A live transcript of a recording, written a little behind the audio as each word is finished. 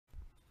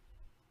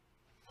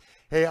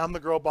Hey, I'm the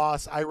Grow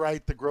Boss. I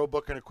write the Grow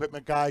Book and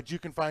Equipment Guide. You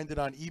can find it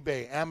on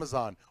eBay,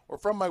 Amazon, or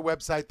from my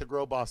website,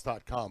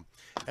 thegrowboss.com.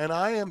 And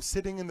I am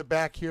sitting in the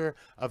back here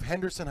of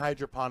Henderson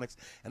Hydroponics,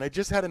 and I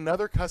just had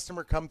another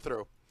customer come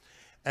through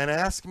and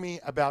ask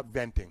me about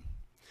venting.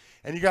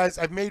 And you guys,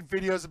 I've made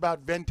videos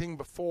about venting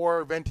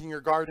before, venting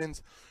your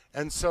gardens.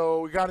 And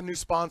so we got a new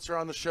sponsor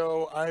on the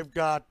show. I've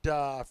got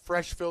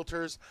Phresh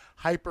filters,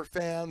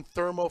 Hyperfan,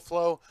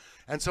 Thermoflo.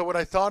 And so what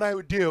I thought I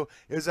would do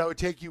is I would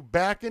take you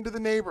back into the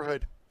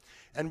neighborhood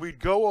and we'd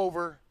go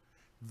over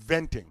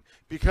venting,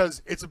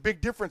 because it's a big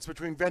difference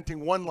between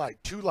venting 1 light,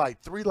 2 light,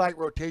 3 light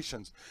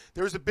rotations.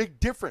 There's a big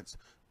difference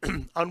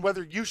on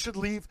whether you should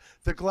leave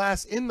the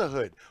glass in the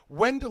hood,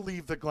 when to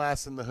leave the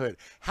glass in the hood,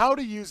 how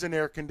to use an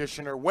air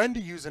conditioner, when to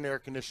use an air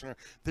conditioner,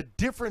 the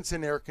difference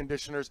in air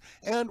conditioners,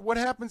 and what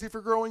happens if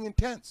you're growing in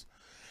tents.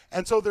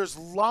 And so there's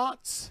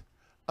lots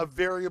of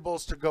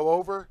variables to go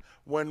over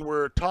when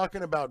we're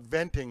talking about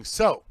venting.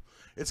 So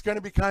it's going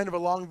to be kind of a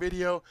long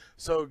video,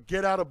 so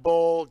get out a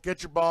bowl,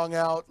 get your bong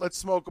out, let's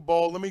smoke a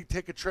bowl. Let me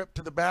take a trip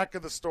to the back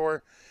of the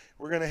store.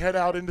 We're going to head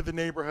out into the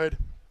neighborhood,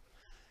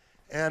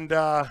 and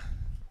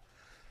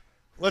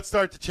let's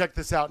start to check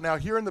this out. Now,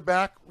 here in the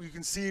back, you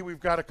can see we've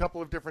got a couple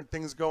of different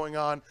things going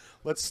on.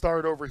 Let's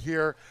start over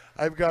here.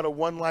 I've got a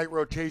 1 light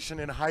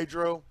rotation in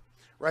hydro,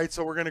 right?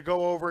 So we're going to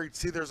go over. You can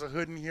see there's a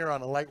hood in here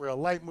on a light rail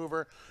light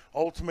mover,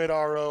 ultimate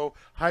RO,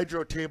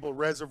 hydro table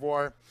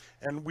reservoir.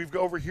 And we've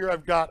over here,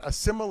 I've got a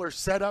similar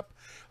setup.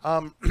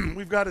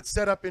 We've got it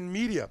set up in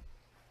media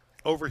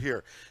over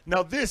here.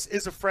 Now, this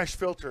is a Phresh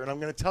filter, and I'm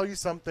going to tell you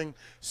something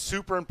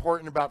super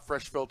important about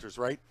Phresh filters,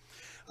 right?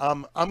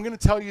 I'm going to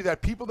tell you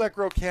that people that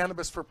grow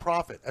cannabis for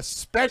profit,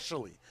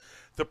 especially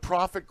the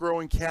profit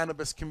growing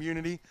cannabis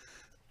community,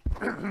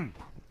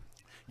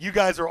 you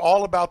guys are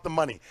all about the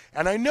money.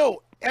 And I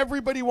know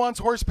everybody wants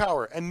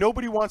horsepower and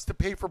nobody wants to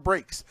pay for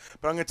brakes.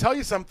 But I'm going to tell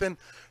you something,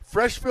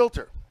 Phresh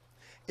filter,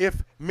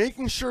 if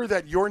making sure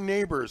that your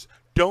neighbors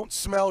don't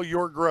smell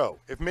your grow,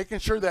 if making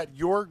sure that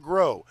your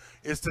grow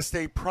is to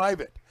stay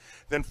private,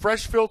 then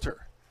Phresh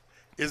filter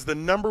is the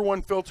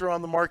 #1 filter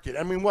on the market.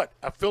 I mean, what?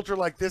 A filter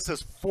like this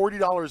is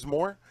 $40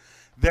 more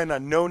than a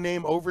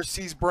no-name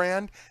overseas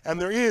brand. And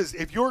there is,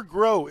 if your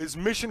grow is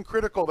mission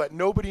critical that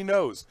nobody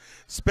knows,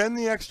 spend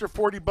the extra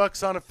 40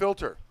 bucks on a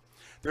filter.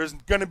 There's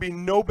going to be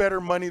no better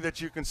money that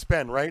you can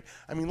spend, right?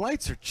 I mean,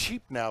 lights are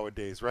cheap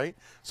nowadays, right?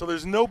 So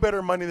there's no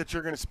better money that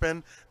you're going to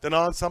spend than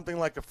on something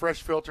like a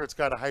Phresh filter. It's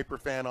got a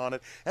Hyperfan on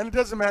it. And it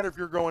doesn't matter if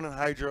you're growing in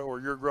hydro or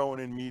you're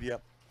growing in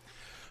media.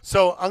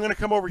 So I'm going to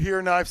come over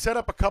here. Now, I've set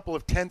up a couple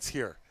of tents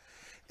here.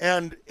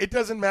 And it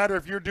doesn't matter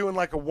if you're doing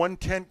like a 1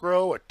 tent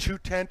grow, a 2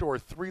 tent, or a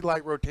 3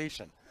 light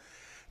rotation.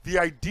 The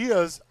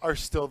ideas are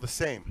still the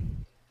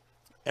same.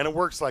 And it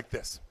works like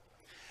this.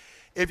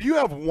 If you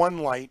have 1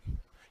 light,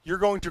 you're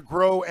going to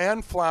grow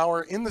and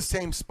flower in the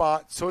same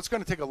spot, so it's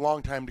going to take a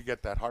long time to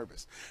get that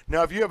harvest.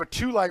 Now, if you have a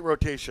 2 light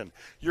rotation,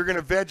 you're going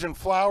to veg and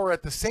flower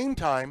at the same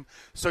time,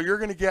 so you're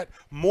going to get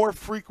more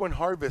frequent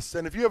harvests.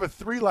 And if you have a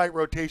 3 light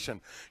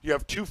rotation, you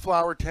have 2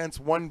 flower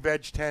tents, 1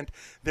 veg tent,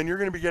 then you're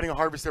going to be getting a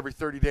harvest every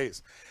 30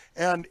 days.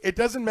 And it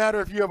doesn't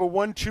matter if you have a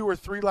 1, 2, or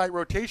 3 light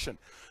rotation.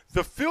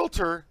 The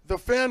filter, the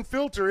fan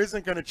filter,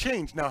 isn't going to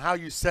change. Now, how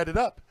you set it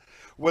up,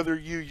 whether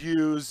you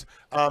use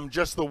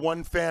just the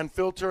 1 fan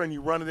filter and you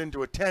run it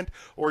into a tent,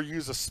 or you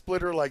use a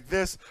splitter like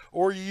this,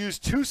 or you use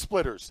 2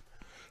 splitters.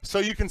 So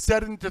you can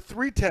set it into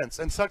 3 tents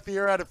and suck the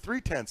air out of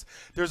 3 tents.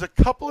 There's a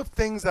couple of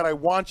things that I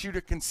want you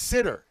to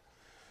consider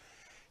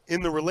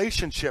in the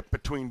relationship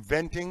between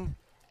venting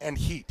and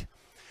heat.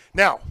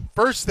 Now,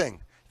 first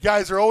thing, you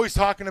guys are always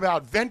talking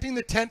about venting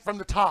the tent from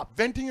the top,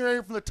 venting your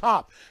air from the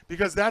top,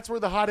 because that's where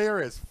the hot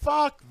air is.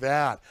 Fuck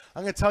that.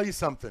 I'm going to tell you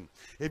something.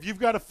 If you've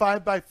got a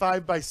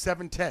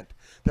 5x5x7 tent,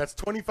 that's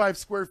 25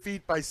 square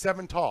feet by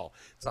 7 tall.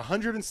 It's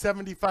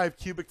 175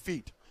 cubic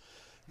feet.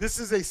 This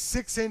is a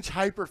 6-inch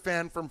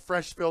Hyperfan from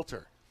Phresh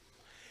filter.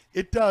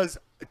 It does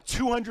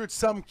 200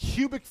 some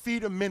cubic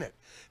feet a minute.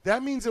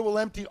 That means it will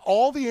empty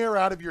all the air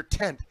out of your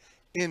tent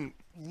in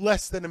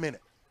less than a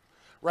minute.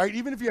 Right?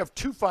 Even if you have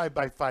 2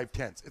 5x5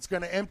 tents, it's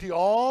going to empty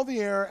all the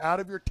air out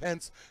of your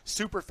tents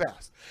super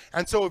fast.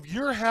 And so if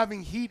you're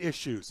having heat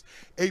issues,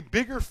 a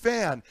bigger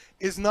fan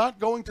is not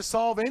going to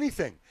solve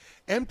anything.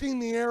 Emptying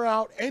the air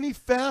out any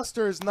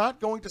faster is not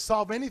going to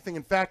solve anything.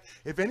 In fact,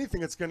 if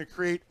anything, it's going to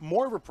create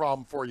more of a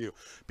problem for you,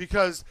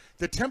 because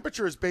the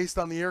temperature is based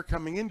on the air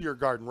coming into your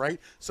garden, right?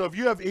 So if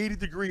you have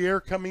 80-degree air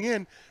coming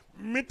in,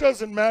 it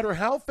doesn't matter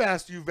how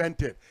fast you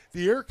vent it.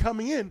 The air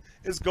coming in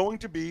is going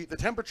to be, the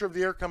temperature of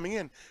the air coming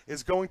in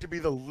is going to be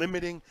the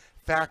limiting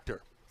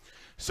factor.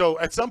 So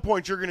at some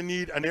point, you're going to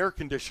need an air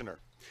conditioner.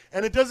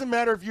 And it doesn't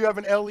matter if you have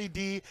an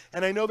LED,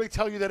 and I know they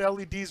tell you that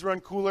LEDs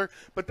run cooler,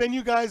 but then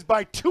you guys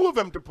buy 2 of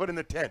them to put in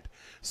the tent.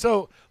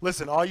 So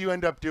listen, all you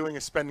end up doing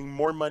is spending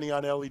more money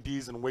on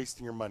LEDs and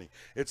wasting your money.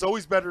 It's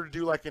always better to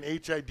do like an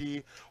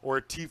HID or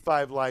a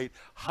T5 light,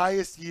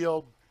 highest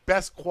yield,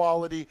 best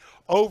quality.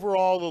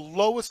 Overall, the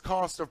lowest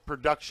cost of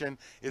production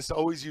is to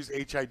always use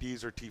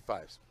HIDs or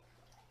T5s.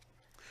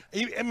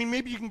 I mean,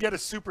 maybe you can get a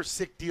super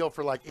sick deal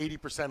for like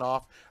 80%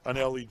 off an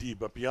LED,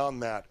 but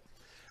beyond that,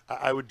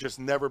 I would just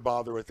never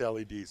bother with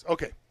LEDs.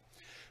 Okay.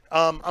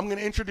 I'm going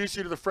to introduce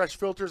you to the Phresh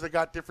filters. They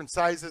got different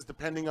sizes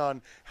depending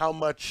on how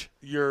much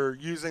you're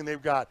using.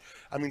 They've got,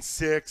 I mean,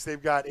 6,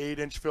 they've got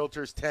 8-inch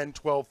filters, 10,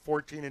 12,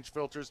 14-inch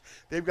filters.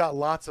 They've got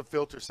lots of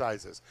filter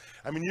sizes.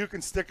 I mean, you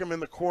can stick them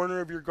in the corner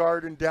of your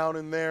garden down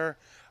in there.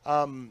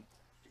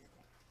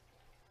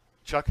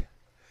 Chuck,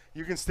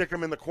 you can stick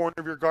them in the corner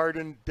of your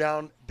garden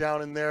down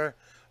in there.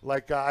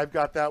 Like I've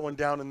got that one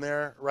down in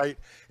there, right?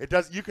 It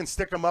does. You can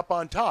stick them up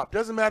on top.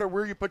 Doesn't matter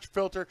where you put your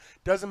filter.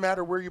 Doesn't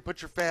matter where you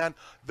put your fan.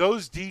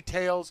 Those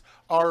details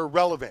are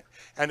irrelevant.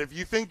 And if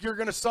you think you're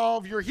going to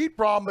solve your heat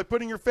problem by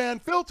putting your fan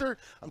filter,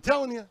 I'm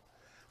telling you,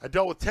 I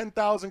dealt with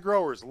 10,000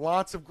 growers,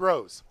 lots of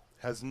grows.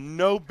 Has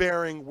no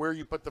bearing where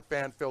you put the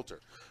fan filter.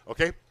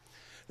 Okay.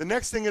 The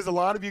next thing is a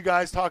lot of you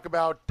guys talk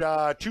about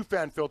 2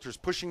 fan filters,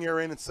 pushing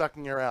air in and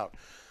sucking air out.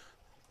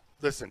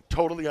 Listen,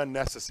 totally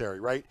unnecessary,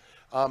 right?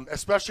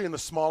 Especially in the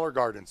smaller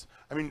gardens.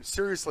 I mean,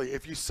 seriously,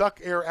 if you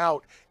suck air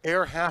out,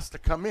 air has to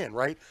come in,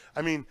 right?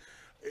 I mean,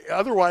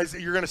 otherwise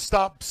you're going to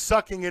stop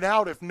sucking it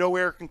out if no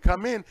air can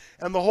come in,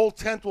 and the whole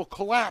tent will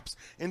collapse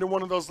into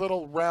one of those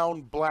little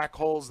round black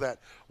holes that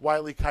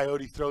Wile E.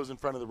 Coyote throws in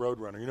front of the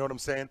Roadrunner. You know what I'm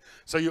saying?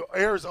 So your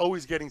air is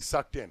always getting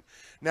sucked in.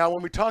 Now,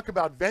 when we talk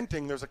about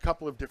venting, there's a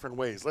couple of different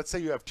ways. Let's say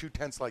you have 2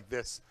 tents like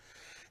this,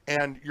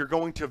 and you're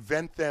going to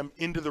vent them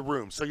into the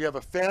room. So you have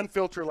a fan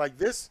filter like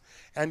this,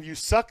 and you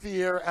suck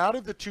the air out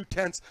of the 2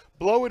 tents,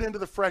 blow it into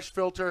the Phresh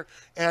filter,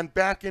 and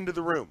back into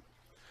the room.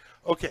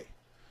 Okay,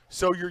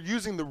 so you're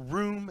using the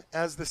room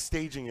as the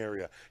staging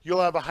area.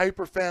 You'll have a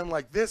hyper fan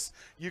like this.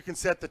 You can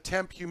set the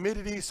temp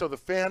humidity so the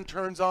fan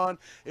turns on.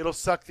 It'll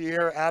suck the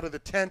air out of the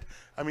tent.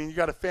 I mean, you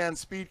got a fan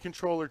speed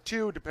controller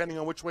too, depending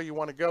on which way you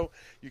want to go.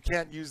 You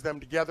can't use them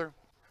together.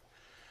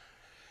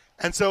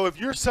 And so if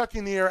you're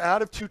sucking the air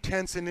out of 2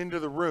 tents and into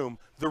the room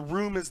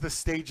is the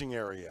staging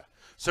area.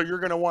 So you're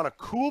going to want to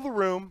cool the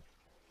room,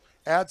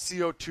 add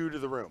CO2 to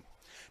the room.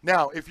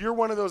 Now, if you're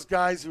one of those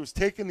guys who's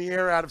taking the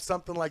air out of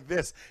something like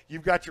this,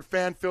 you've got your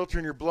fan filter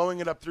and you're blowing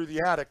it up through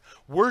the attic,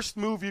 worst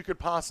move you could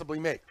possibly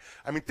make.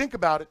 I mean, think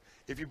about it.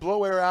 If you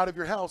blow air out of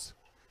your house,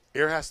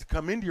 air has to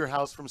come into your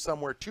house from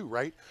somewhere too,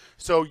 right?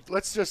 So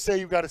let's just say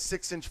you've got a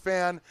 6-inch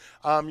fan.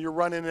 You're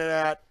running it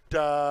at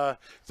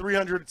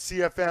 300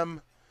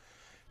 CFM.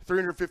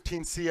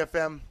 315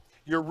 CFM.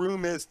 Your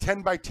room is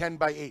 10 by 10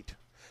 by 8.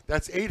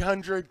 That's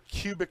 800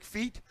 cubic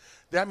feet.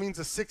 That means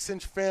a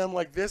 6-inch fan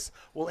like this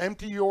will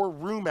empty your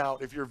room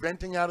out if you're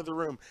venting out of the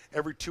room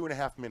every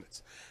 2.5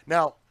 minutes.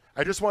 Now,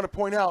 I just want to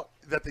point out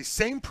that the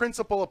same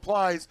principle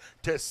applies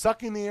to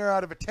sucking the air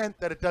out of a tent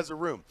that it does a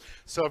room.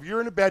 So if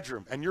you're in a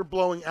bedroom and you're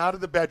blowing out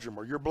of the bedroom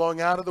or you're blowing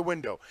out of the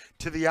window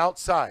to the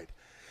outside,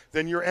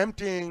 then you're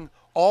emptying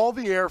all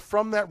the air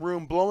from that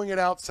room, blowing it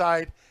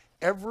outside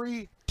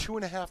every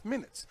 2.5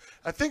 minutes.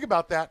 Now think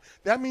about that.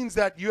 That means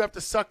that you have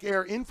to suck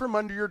air in from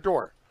under your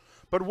door.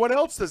 But what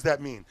else does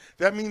that mean?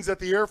 That means that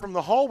the air from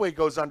the hallway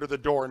goes under the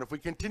door. And if we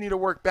continue to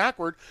work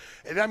backward,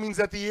 that means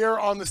that the air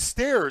on the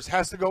stairs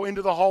has to go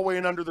into the hallway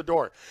and under the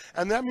door.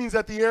 And that means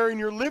that the air in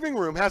your living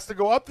room has to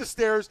go up the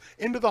stairs,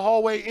 into the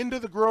hallway, into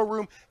the grow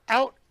room,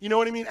 out, you know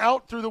what I mean,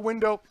 out through the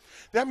window.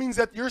 That means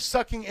that you're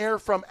sucking air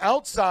from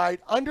outside,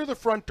 under the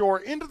front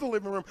door, into the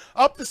living room,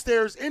 up the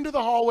stairs, into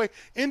the hallway,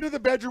 into the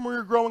bedroom where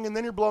you're growing, and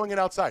then you're blowing it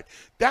outside.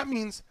 That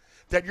means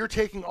that you're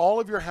taking all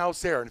of your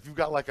house air, and if you've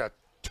got like a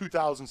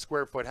 2,000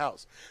 square foot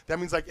house, that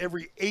means like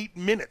every 8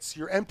 minutes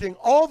you're emptying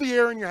all the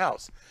air in your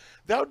house.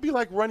 That would be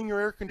like running your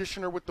air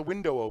conditioner with the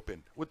window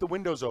open, with the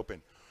windows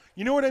open.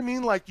 You know what I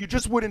mean? Like, you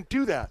just wouldn't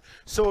do that.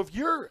 So if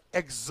you're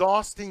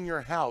exhausting your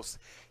house,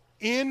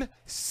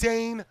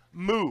 insane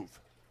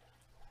move.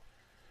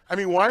 I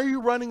mean, why are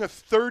you running a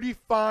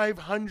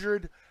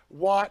 3,500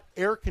 watt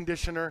air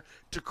conditioner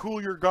to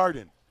cool your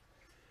garden?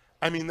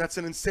 I mean, that's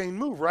an insane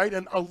move, right?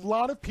 And a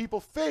lot of people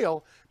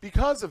fail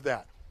because of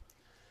that.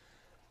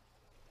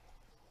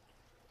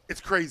 It's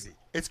crazy.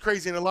 It's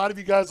crazy. And a lot of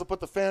you guys will put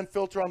the fan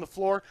filter on the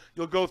floor.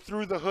 You'll go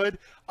through the hood,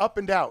 up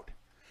and out.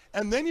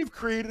 And then you've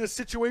created a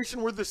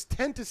situation where this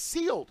tent is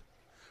sealed,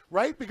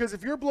 right? Because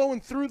if you're blowing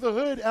through the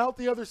hood out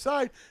the other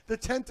side, the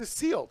tent is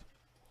sealed.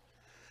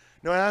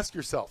 Now ask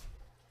yourself,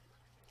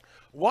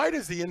 why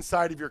does the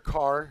inside of your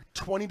car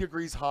 20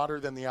 degrees hotter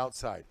than the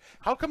outside?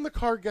 How come the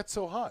car gets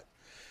so hot?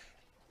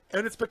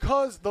 And it's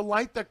because the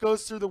light that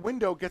goes through the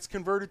window gets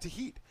converted to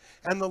heat.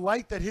 And the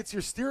light that hits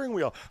your steering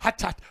wheel,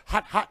 hot, hot,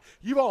 hot, hot.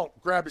 You've all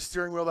grabbed a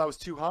steering wheel that was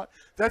too hot.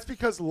 That's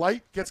because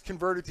light gets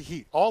converted to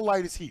heat. All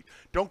light is heat.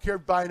 Don't care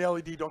if you buy an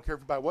LED, don't care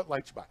if you buy what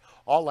light you buy.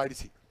 All light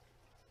is heat.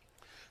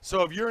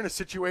 So if you're in a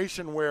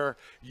situation where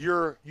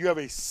you have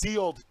a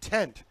sealed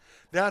tent,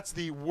 that's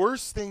the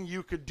worst thing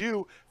you could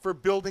do for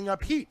building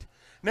up heat.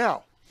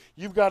 Now,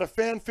 you've got a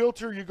fan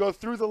filter, you go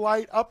through the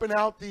light, up and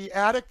out the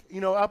attic,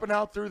 up and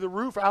out through the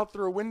roof, out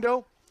through a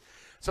window.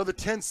 So the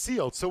tent's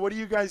sealed. So what do?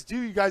 You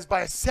guys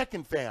buy a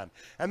second fan,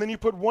 and then you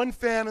put one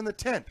fan in the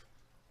tent.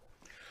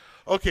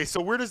 Okay,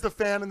 so where does the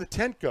fan in the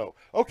tent go?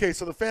 Okay,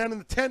 so the fan in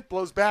the tent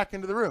blows back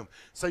into the room.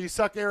 So you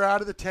suck air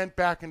out of the tent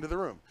back into the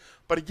room.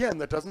 But again,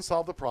 that doesn't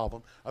solve the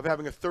problem of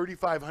having a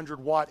 3,500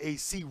 watt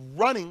AC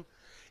running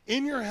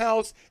in your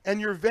house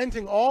and you're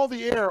venting all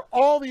the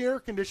air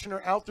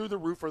conditioner out through the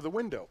roof or the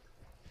window.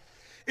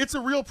 It's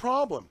a real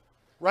problem,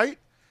 right?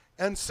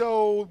 And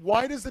so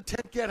why does the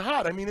tent get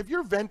hot? I mean, if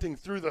you're venting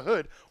through the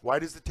hood, why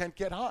does the tent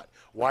get hot?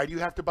 Why do you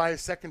have to buy a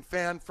second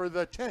fan for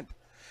the tent?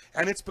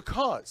 And it's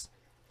because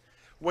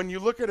when you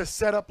look at a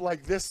setup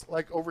like this,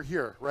 like over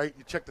here, right?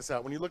 You check this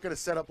out. When you look at a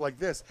setup like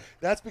this,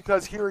 that's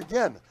because here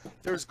again,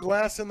 there's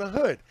glass in the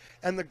hood.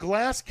 And the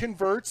glass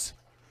converts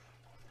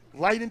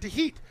light into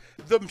heat.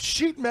 The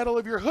sheet metal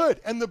of your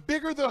hood, and the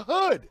bigger the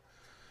hood,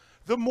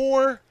 the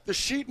more the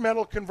sheet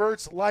metal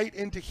converts light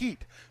into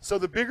heat. So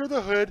the bigger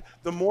the hood,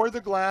 the more the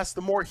glass,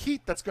 the more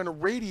heat that's going to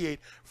radiate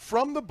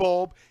from the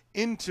bulb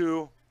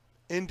into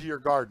your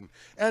garden.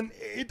 And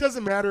it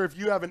doesn't matter if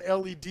you have an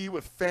LED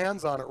with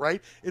fans on it,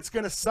 right? It's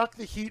going to suck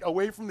the heat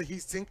away from the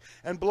heat sink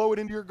and blow it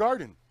into your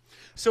garden.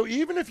 So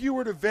even if you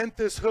were to vent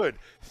this hood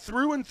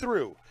through and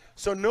through,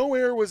 so no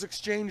air was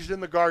exchanged in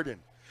the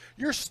garden,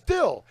 you're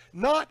still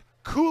not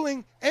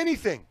cooling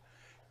anything,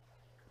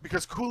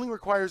 because cooling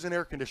requires an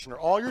air conditioner.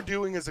 All you're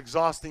doing is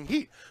exhausting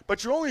heat,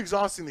 but you're only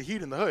exhausting the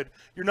heat in the hood.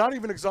 You're not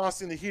even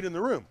exhausting the heat in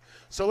the room.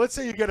 So let's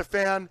say you get a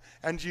fan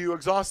and you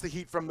exhaust the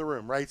heat from the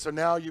room, right? So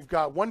now you've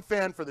got one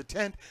fan for the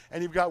tent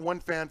and you've got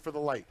one fan for the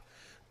light.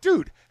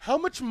 Dude, how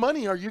much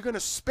money are you going to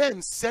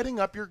spend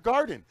setting up your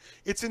garden?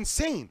 It's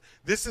insane.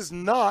 This is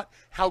not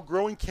how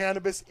growing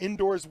cannabis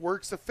indoors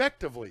works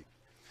effectively.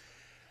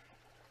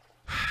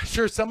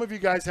 Sure, some of you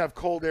guys have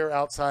cold air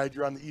outside.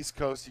 You're on the East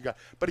Coast.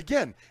 But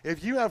again,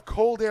 if you have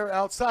cold air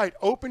outside,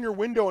 open your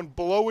window and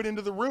blow it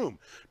into the room.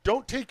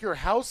 Don't take your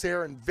house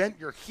air and vent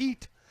your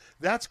heat.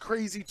 That's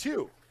crazy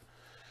too.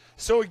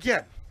 So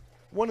again,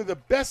 one of the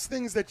best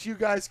things that you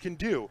guys can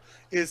do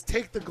is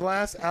take the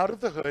glass out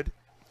of the hood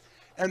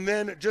and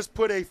then just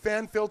put a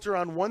fan filter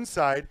on one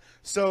side.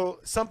 So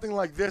something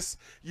like this,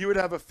 you would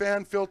have a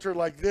fan filter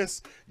like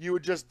this. You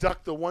would just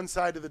duct the one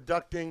side of the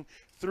ducting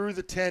through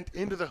the tent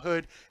into the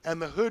hood, and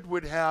the hood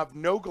would have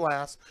no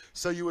glass.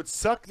 So you would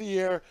suck the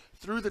air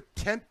through the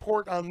tent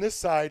port on this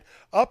side,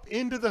 up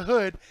into the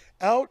hood,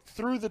 out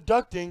through the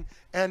ducting,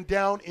 and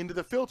down into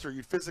the filter.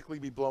 You'd physically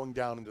be blowing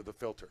down into the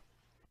filter.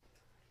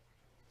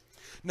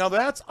 Now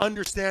that's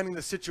understanding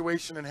the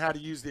situation and how to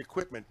use the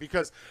equipment,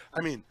 because, I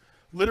mean,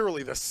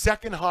 literally the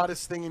second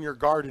hottest thing in your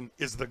garden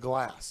is the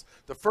glass.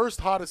 The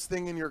first hottest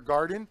thing in your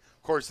garden,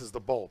 of course, is the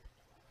bulb.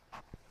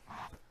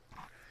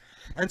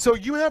 And so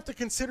you have to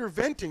consider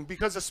venting,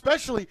 because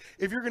especially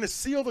if you're going to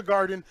seal the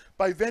garden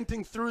by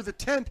venting through the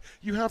tent,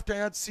 you have to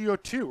add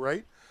CO2,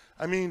 right?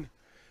 I mean,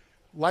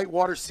 light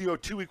water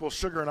CO2 equals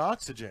sugar and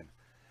oxygen.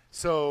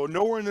 So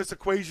nowhere in this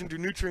equation do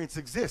nutrients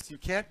exist. You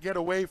can't get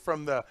away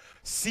from the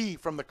C,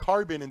 from the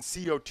carbon and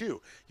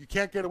CO2. You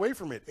can't get away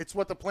from it. It's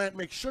what the plant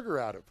makes sugar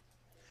out of.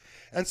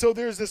 And so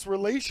there's this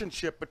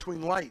relationship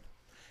between light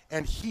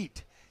and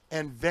heat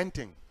and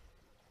venting.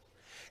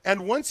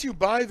 And once you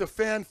buy the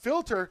fan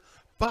filter,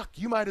 fuck,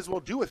 you might as well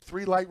do a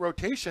 3-light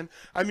rotation.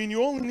 I mean,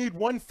 you only need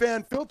one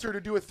fan filter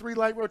to do a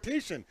 3-light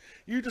rotation.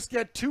 You just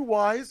get 2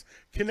 Ys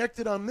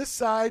connected on this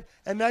side,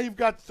 and now you've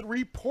got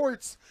 3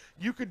 ports.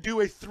 You could do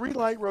a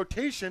 3-light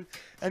rotation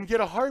and get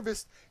a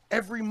harvest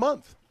every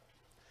month.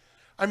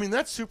 I mean,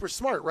 that's super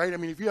smart, right? I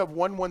mean, if you have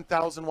one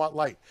 1,000 watt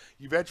light,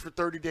 you veg for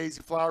 30 days,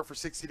 you flower for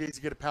 60 days,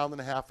 you get 1.5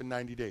 pounds in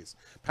 90 days.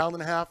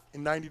 1.5 pounds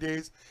in 90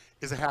 days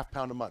is a ½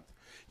 pound a month.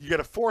 You get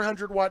a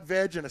 400 watt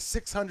veg and a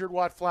 600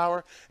 watt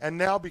flower, and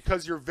now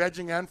because you're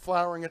vegging and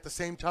flowering at the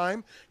same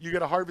time, you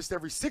get a harvest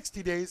every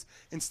 60 days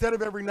instead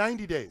of every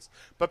 90 days.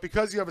 But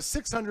because you have a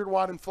 600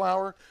 watt in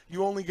flower,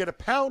 you only get 1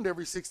 pound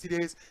every 60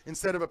 days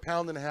instead of 1.5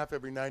 pounds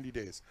every 90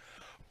 days.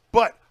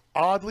 But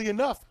oddly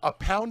enough, 1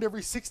 pound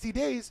every 60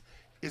 days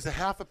is a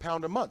 ½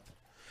 pound a month.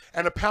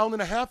 And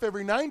 1.5 pounds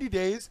every 90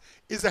 days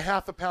is a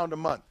 ½ pound a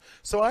month.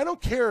 So I don't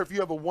care if you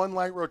have a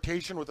 1-light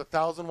rotation with a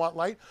 1,000 watt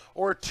light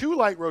or a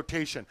 2-light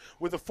rotation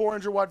with a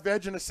 400 watt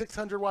veg and a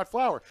 600 watt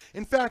flower.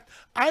 In fact,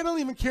 I don't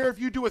even care if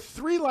you do a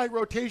 3-light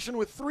rotation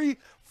with 3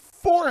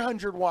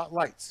 400 watt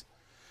lights,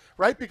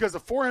 right? Because a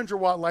 400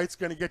 watt light's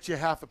going to get you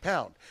 ½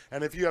 pound.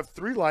 And if you have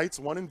 3 lights,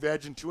 1 in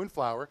veg and 2 in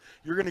flower,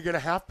 you're going to get a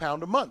 ½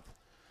 pound a month.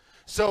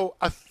 So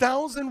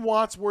 1,000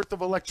 watts worth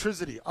of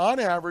electricity on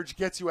average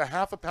gets you a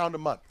 ½ pound a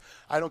month.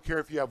 I don't care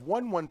if you have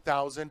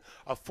 1,000,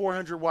 a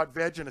 400 watt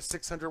veg and a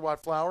 600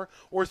 watt flower,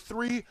 or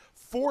 3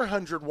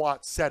 400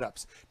 watt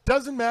setups.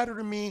 Doesn't matter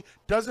to me,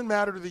 doesn't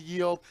matter to the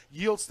yield.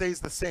 Yield stays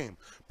the same.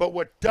 But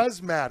what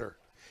does matter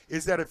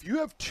is that if you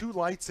have 2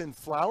 lights in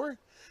flower,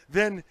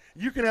 then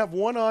you can have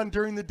 1 on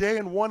during the day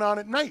and 1 on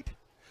at night.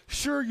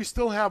 Sure, you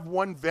still have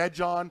 1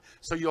 veg on,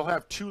 so you'll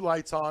have 2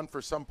 lights on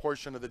for some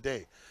portion of the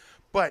day.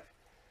 But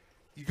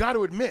you got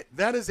to admit,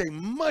 that is a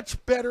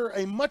much better,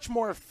 a much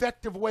more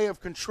effective way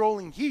of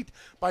controlling heat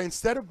by,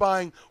 instead of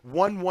buying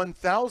 1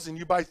 1,000,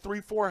 you buy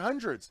 3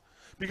 400s.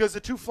 because the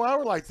two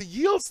flower lights, the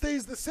yield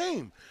stays the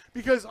same.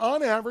 Because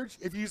on average,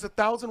 if you use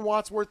 1,000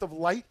 watts worth of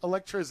light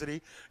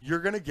electricity, you're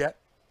going to get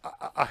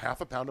a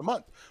half a pound a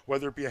month,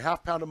 whether it be a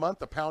half pound a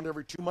month, a pound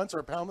every 2 months, or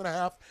a pound and a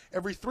half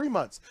every 3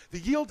 months. The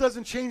yield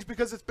doesn't change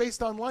because it's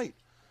based on light.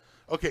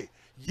 Okay,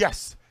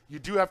 yes, you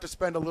do have to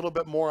spend a little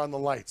bit more on the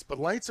lights, but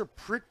lights are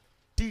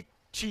pretty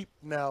cheap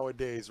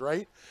nowadays,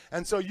 right?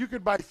 And so you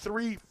could buy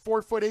 3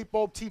 4-foot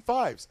 8-bulb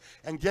T5s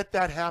and get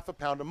that half a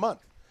pound a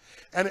month.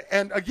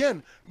 And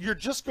again, you're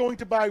just going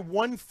to buy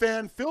one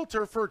fan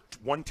filter for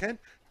 1 tent,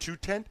 2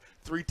 tent,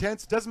 3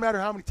 tents. Doesn't matter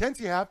how many tents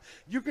you have.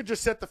 You could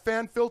just set the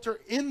fan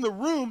filter in the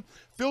room,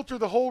 filter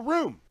the whole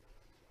room.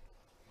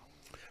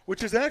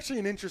 Which is actually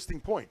an interesting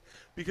point,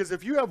 because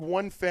if you have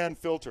one fan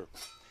filter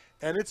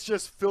and it's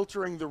just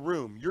filtering the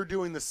room, you're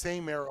doing the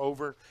same air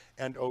over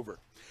and over.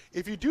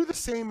 If you do the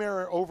same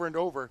air over and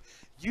over,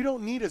 you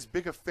don't need as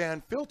big a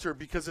fan filter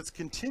because it's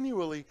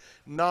continually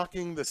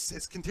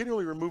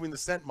continually removing the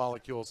scent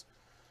molecules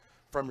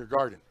from your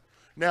garden.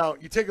 Now,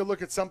 you take a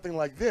look at something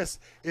like this.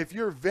 If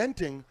you're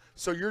venting,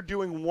 so you're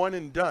doing one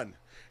and done,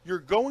 you're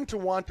going to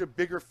want a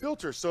bigger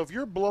filter. So if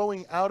you're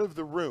blowing out of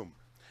the room,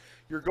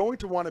 you're going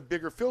to want a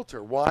bigger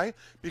filter. Why?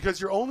 Because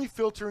you're only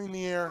filtering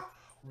the air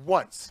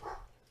once.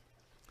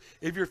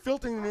 If you're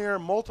filtering the air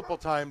multiple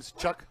times,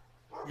 Chuck,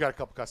 you got a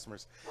couple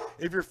customers.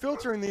 If you're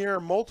filtering the air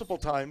multiple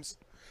times,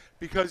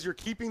 because you're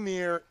keeping the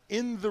air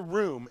in the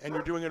room and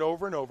you're doing it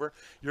over and over,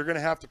 you're going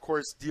to have to, of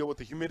course, deal with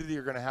the humidity.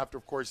 You're going to have to,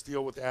 of course,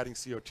 deal with adding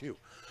CO2.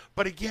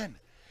 But again,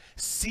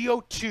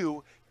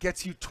 CO2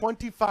 gets you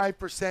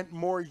 25%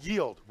 more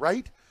yield,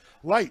 right?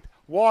 Light,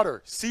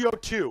 water,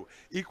 CO2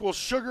 equals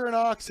sugar and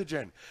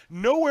oxygen.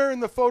 Nowhere in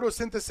the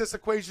photosynthesis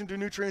equation do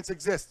nutrients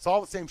exist. It's all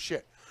the same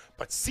shit.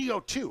 But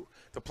CO2,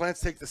 the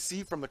plants take the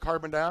C from the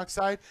carbon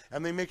dioxide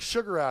and they make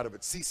sugar out of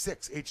it,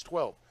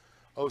 C6H12.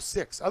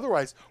 O6.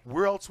 Otherwise,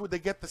 where else would they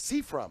get the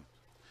C from?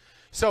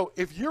 So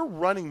if you're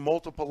running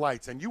multiple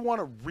lights and you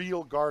want a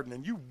real garden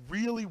and you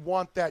really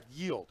want that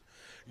yield,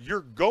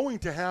 you're going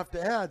to have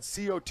to add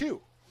CO2.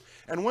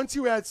 And once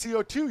you add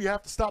CO2, you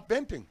have to stop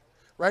venting,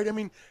 right? I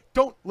mean,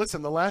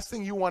 listen, the last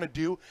thing you want to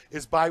do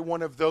is buy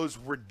one of those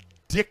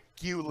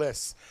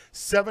ridiculous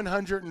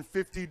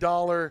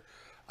 $750,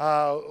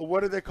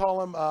 what do they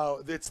call them?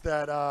 It's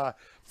that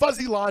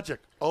fuzzy logic.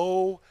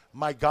 Oh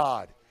my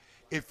God.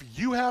 If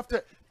you have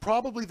to,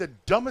 probably the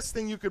dumbest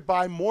thing you could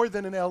buy more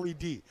than an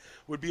LED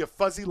would be a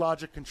fuzzy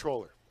logic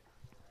controller.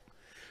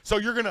 So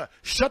you're going to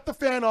shut the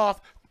fan off,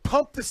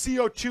 pump the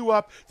CO2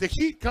 up, the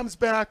heat comes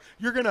back,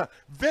 you're going to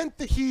vent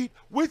the heat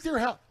with your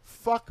house.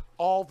 Fuck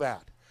all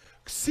that.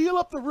 Seal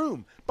up the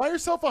room. Buy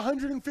yourself a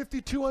 $150,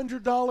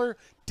 $200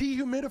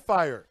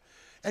 dehumidifier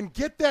and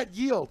get that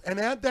yield and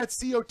add that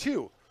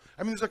CO2.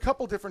 I mean, there's a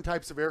couple different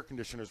types of air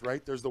conditioners,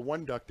 right? There's the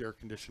one duct air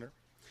conditioner.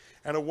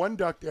 And a one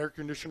duct air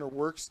conditioner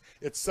works.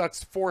 It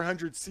sucks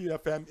 400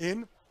 CFM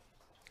in,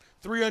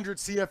 300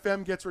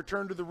 CFM gets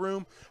returned to the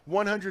room,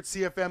 100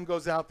 CFM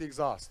goes out the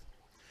exhaust.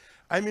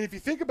 I mean, if you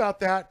think about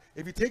that,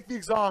 if you take the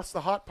exhaust, the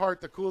hot part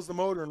that cools the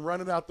motor, and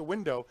run it out the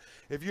window,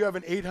 if you have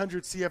an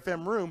 800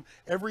 CFM room,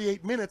 every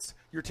 8 minutes,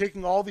 you're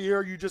taking all the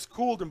air you just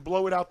cooled and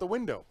blow it out the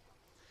window.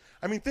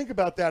 I mean, think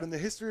about that in the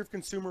history of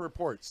Consumer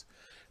Reports.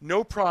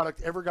 No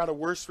product ever got a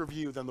worse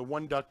review than the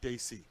one duct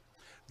AC.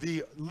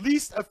 The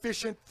least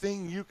efficient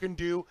thing you can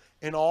do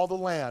in all the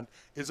land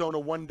is own a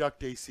one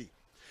duct AC.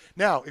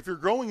 Now, if you're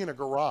growing in a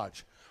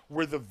garage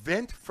where the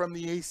vent from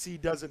the AC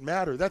doesn't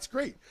matter, that's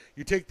great.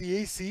 You take the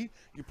AC,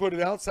 you put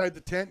it outside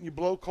the tent, and you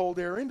blow cold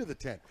air into the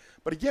tent.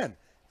 But again,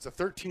 it's a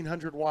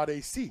 1,300 watt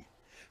AC.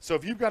 So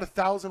if you've got a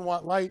 1,000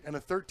 watt light and a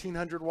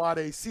 1,300 watt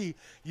AC,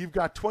 you've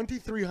got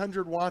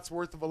 2,300 watts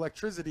worth of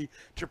electricity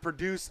to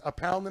produce a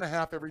pound and a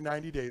half every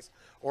 90 days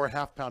or a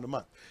half pound a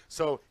month.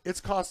 So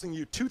it's costing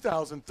you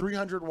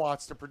 2,300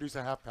 watts to produce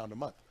a half pound a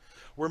month,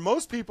 where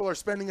most people are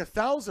spending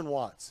 1,000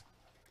 watts.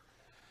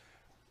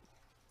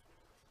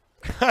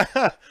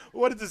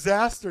 What a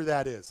disaster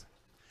that is.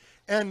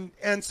 And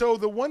so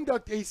the one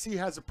duct AC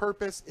has a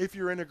purpose if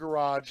you're in a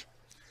garage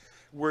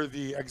where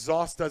the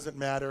exhaust doesn't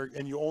matter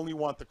and you only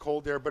want the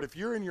cold air. But if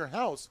you're in your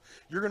house,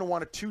 you're going to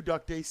want a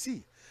 2-duct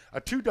AC.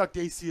 A 2-duct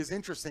AC is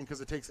interesting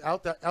because it takes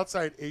out that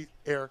outside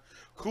air,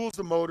 cools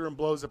the motor, and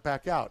blows it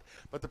back out.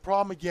 But the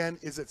problem, again,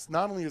 is it's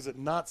not only is it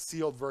not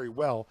sealed very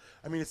well,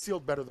 I mean, it's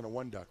sealed better than a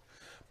 1-duct,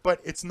 but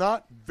it's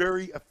not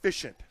very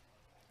efficient.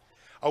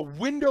 A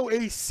window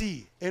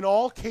AC, in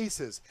all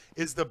cases,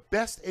 is the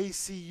best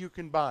AC you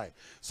can buy.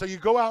 So you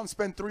go out and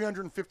spend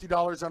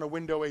 $350 on a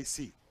window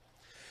AC.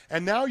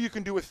 And now you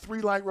can do a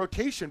 3-light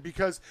rotation,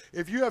 because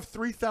if you have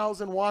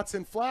 3,000 watts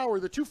in flower,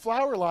 the 2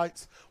 flower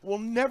lights will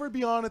never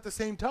be on at the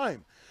same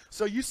time.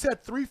 So you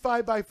set 3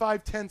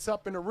 5x5 tents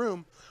up in a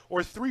room,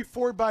 or 3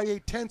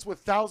 4x8 tents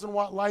with 1,000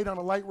 watt light on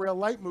a light rail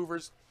light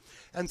movers,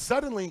 and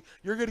suddenly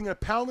you're getting a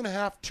pound and a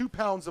half, 2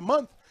 pounds a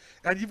month,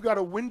 and you've got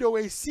a window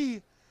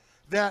AC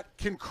that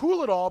can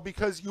cool it all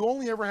because you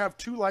only ever have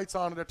 2 lights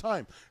on at a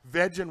time.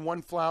 Veg in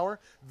one flower,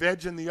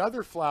 veg in the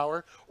other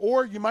flower,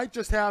 or you might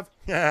just have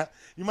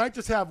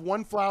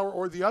one flower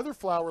or the other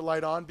flower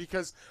light on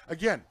because,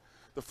 again,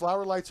 The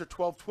flower lights are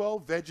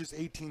 1212, veg is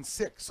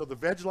 18.6. So the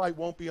veg light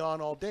won't be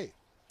on all day.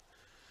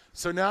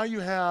 So now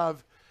you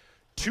have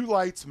 2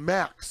 lights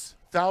max,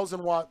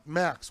 1,000 watt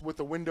max with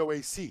the window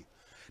AC.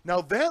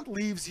 Now that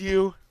leaves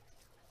you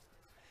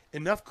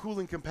enough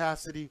cooling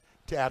capacity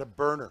to add a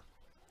burner.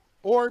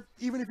 Or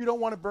even if you don't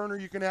want a burner,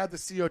 you can add the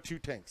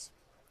CO2 tanks.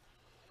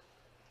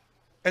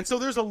 And so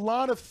there's a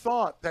lot of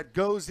thought that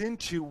goes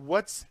into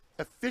what's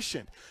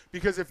efficient.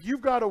 Because if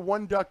you've got a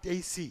 1 duct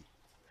AC,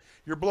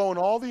 you're blowing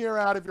all the air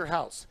out of your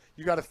house.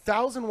 You got a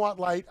 1,000 watt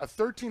light, a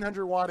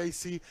 1,300 watt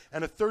AC,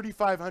 and a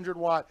 3,500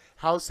 watt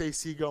house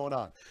AC going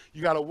on.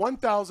 You got a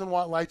 1,000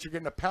 watt light, you're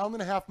getting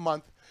 £1.50 a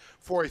month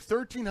for a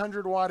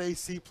 1,300 watt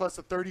AC plus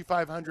a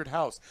 3,500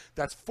 house.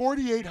 That's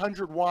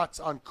 4,800 watts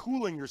on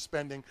cooling you're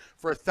spending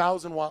for a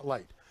 1,000 watt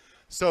light.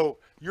 So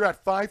you're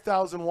at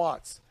 5,000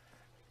 watts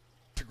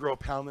to grow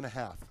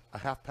 £1.50, a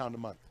 £0.5 a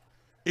month.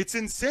 It's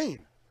insane.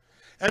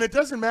 And it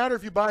doesn't matter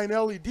if you buy an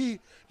LED,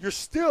 you're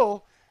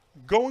still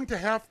going to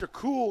have to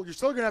cool, you're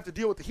still going to have to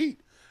deal with the heat.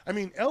 I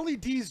mean,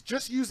 LEDs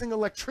just using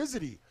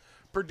electricity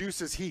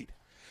produces heat.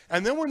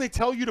 And then when they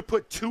tell you to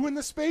put 2 in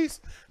the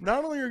space,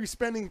 not only are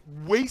you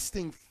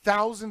wasting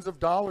thousands of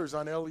dollars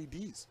on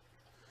LEDs,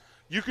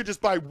 you could just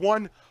buy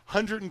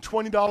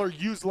 $120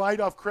 used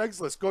light off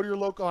Craigslist, go to your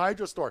local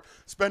hydro store,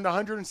 spend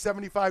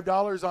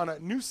 $175 on a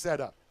new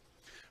setup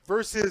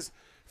versus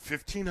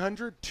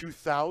 $1,500,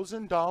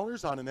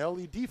 $2,000 on an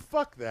LED.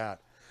 Fuck that.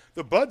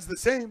 The bud's the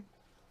same.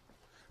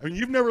 I mean,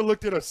 you've never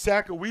looked at a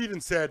sack of weed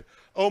and said,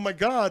 oh my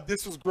God,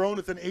 this was grown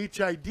with an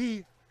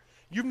HID.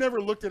 You've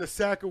never looked at a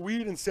sack of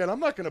weed and said, I'm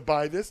not going to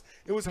buy this.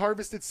 It was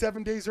harvested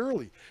 7 days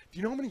early. Do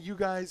you know how many of you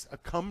guys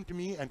come to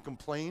me and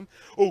complain?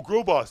 Oh,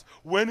 Grow Boss,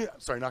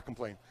 sorry, not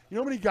complain. You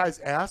know how many guys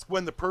ask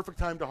when the perfect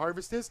time to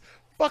harvest is?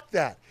 Fuck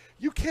that.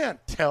 You can't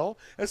tell,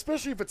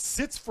 especially if it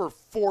sits for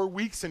 4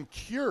 weeks and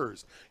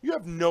cures. You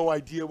have no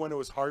idea when it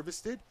was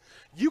harvested.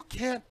 You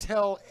can't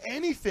tell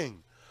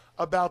anything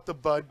about the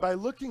bud by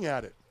looking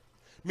at it.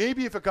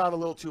 Maybe if it got a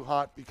little too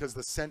hot because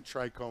the scent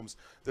trichomes,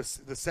 the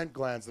scent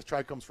glands, the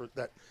trichomes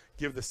that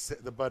give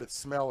the bud its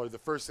smell are the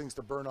first things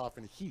to burn off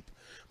in heat.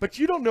 But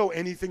you don't know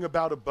anything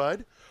about a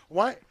bud.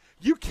 Why?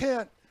 You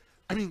can't.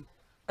 I mean,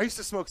 I used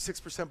to smoke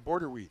 6%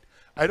 border weed.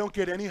 I don't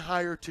get any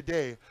higher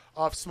today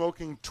off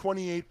smoking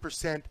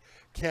 28%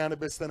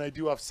 cannabis than I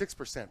do off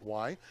 6%.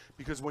 Why?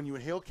 Because when you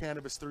inhale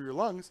cannabis through your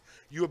lungs,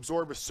 you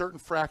absorb a certain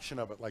fraction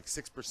of it, like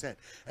 6%.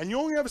 And you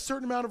only have a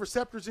certain amount of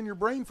receptors in your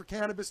brain for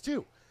cannabis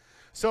too.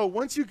 So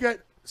once you get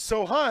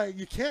so high,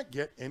 you can't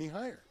get any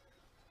higher.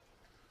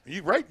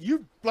 You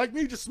like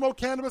me, just smoke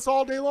cannabis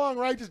all day long,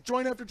 right? Just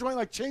joint after joint,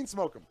 like chain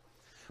smoke them.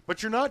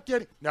 But you're not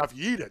getting, now if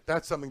you eat it,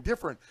 that's something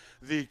different.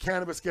 The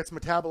cannabis gets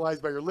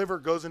metabolized by your liver,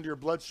 goes into your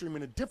bloodstream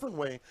in a different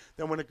way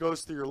than when it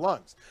goes through your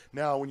lungs.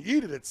 Now when you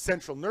eat it, it's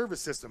central nervous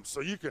system. So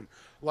you can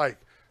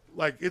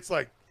it's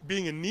like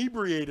being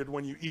inebriated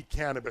when you eat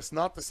cannabis,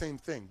 not the same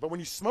thing. But when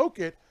you smoke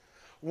it,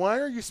 why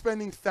are you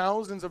spending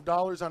thousands of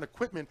dollars on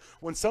equipment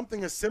when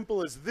something as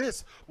simple as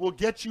this will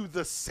get you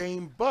the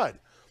same bud?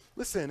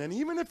 Listen, and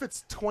even if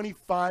it's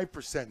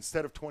 25%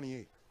 instead of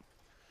 28%,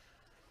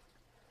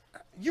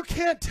 you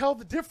can't tell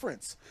the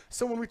difference.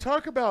 So when we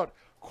talk about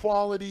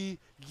quality,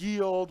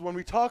 yield, when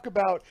we talk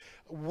about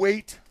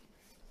weight,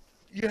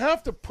 you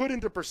have to put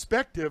into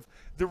perspective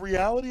the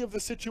reality of the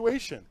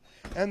situation.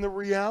 And the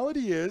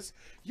reality is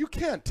you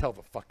can't tell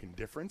the fucking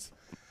difference.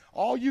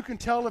 All you can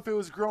tell if it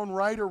was grown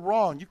right or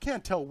wrong. You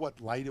can't tell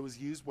what light it was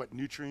used, what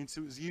nutrients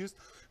it was used.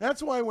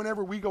 That's why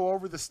whenever we go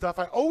over this stuff,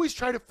 I always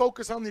try to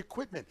focus on the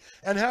equipment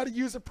and how to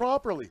use it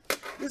properly.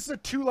 This is a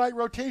 2-light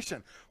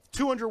rotation.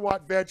 200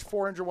 watt veg,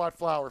 400 watt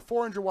flower,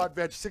 400 watt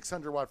veg,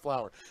 600 watt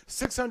flower,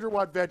 600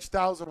 watt veg,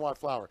 1,000 watt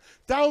flower,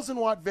 1,000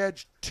 watt veg,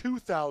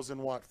 2,000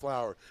 watt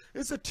flower.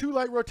 It's a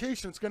 2-light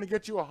rotation. It's going to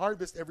get you a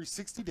harvest every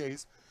 60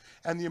 days,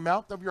 and the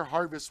amount of your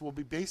harvest will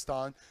be based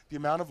on the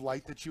amount of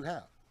light that you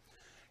have.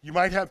 You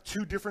might have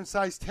 2 different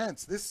size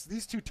tents.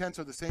 These 2 tents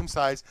are the same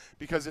size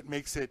because it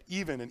makes it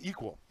even and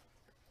equal.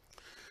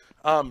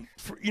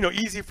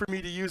 Easy for me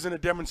to use in a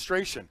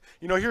demonstration.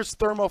 Here's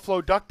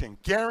Thermoflo ducting.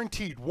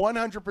 Guaranteed,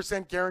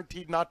 100%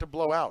 guaranteed not to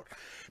blow out.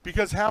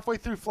 Because halfway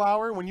through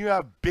flower, when you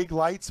have big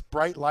lights,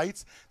 bright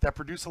lights that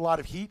produce a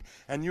lot of heat,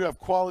 and you have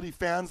quality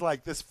fans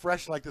like this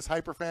Phresh, like this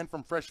hyper fan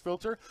from Phresh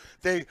Filter,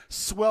 they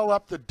swell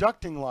up the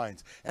ducting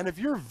lines. And if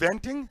you're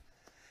venting,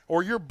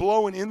 or you're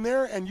blowing in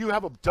there and you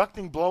have a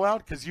ducting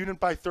blowout because you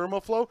didn't buy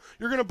Thermoflo,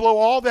 you're going to blow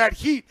all that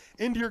heat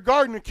into your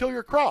garden and kill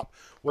your crop.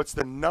 What's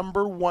the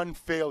 #1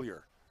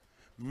 failure?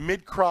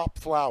 Mid-crop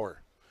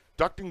flower.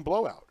 Ducting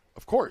blowout.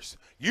 Of course.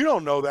 You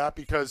don't know that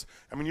because,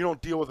 you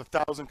don't deal with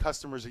 1,000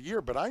 customers a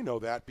year, but I know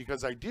that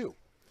because I do.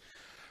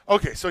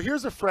 Okay, so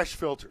here's a Phresh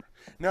filter.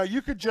 Now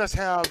you could just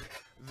have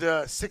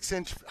the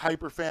 6-inch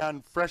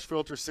Hyperfan Phresh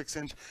filter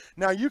 6-inch.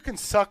 Now you can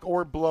suck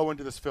or blow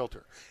into this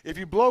filter. If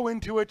you blow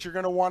into it, you're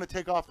going to want to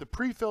take off the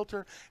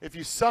pre-filter. If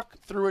you suck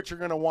through it, you're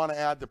going to want to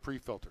add the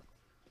pre-filter.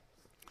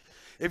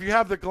 If you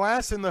have the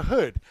glass in the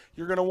hood,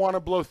 you're going to want to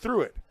blow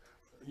through it.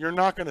 You're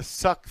not going to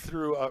suck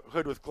through a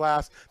hood with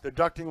glass. The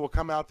ducting will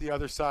come out the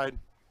other side.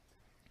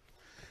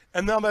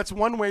 And now that's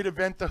one way to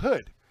vent the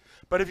hood.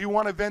 But if you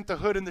want to vent the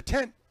hood in the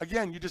tent,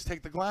 again, you just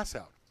take the glass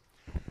out.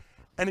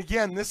 And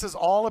again, this is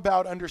all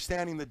about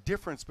understanding the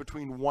difference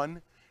between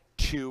 1,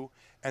 2,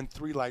 and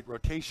 3 light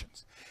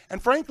rotations.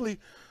 And frankly,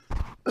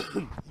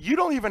 you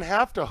don't even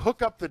have to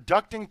hook up the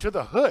ducting to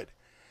the hood.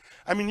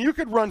 I mean, you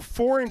could run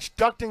 4-inch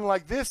ducting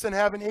like this and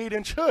have an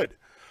 8-inch hood.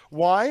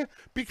 Why?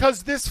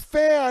 Because this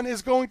fan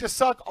is going to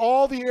suck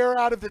all the air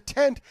out of the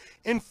tent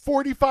in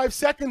 45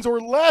 seconds or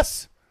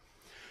less.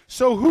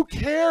 So who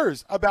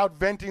cares about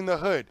venting the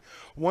hood?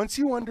 Once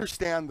you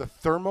understand the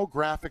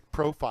thermographic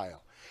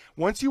profile,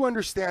 once you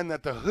understand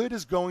that the hood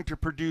is going to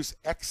produce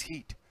X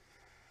heat,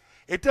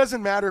 it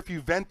doesn't matter if you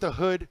vent the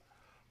hood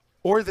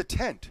or the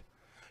tent.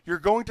 You're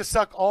going to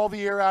suck all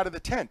the air out of the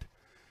tent.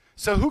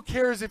 So who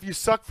cares if you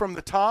suck from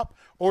the top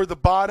or the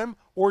bottom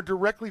or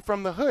directly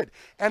from the hood?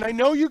 And I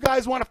know you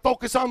guys want to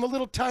focus on the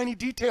little tiny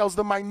details,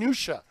 the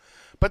minutia,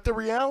 but the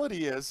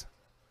reality is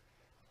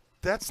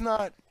that's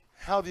not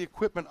how the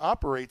equipment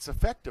operates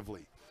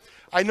effectively.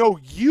 I know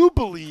you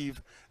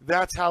believe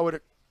that's how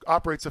it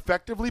operates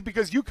effectively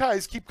because you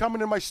guys keep coming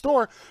to my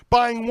store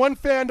buying one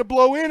fan to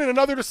blow in and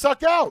another to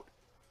suck out.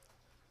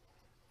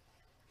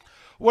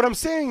 What I'm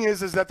saying is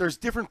that there's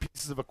different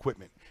pieces of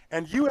equipment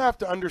and you have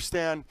to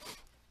understand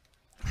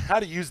how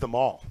to use them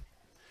all.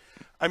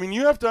 I mean,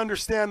 you have to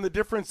understand the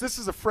difference. This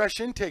is a Phresh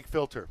intake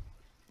filter.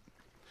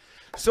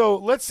 So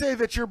let's say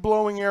that you're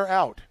blowing air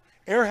out.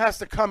 Air has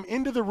to come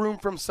into the room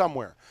from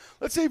somewhere.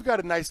 Let's say you've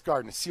got a nice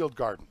garden, a sealed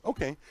garden.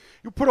 Okay,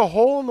 you put a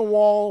hole in the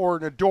wall or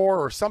in a door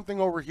or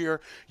something over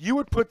here. You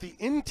would put the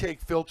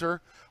intake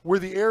filter where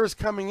the air is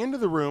coming into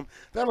the room.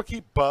 That'll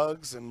keep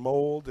bugs and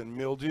mold and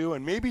mildew.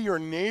 And maybe your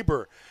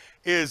neighbor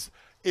is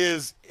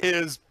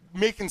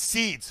making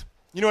seeds.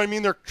 You know what I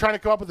mean? They're trying to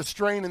come up with a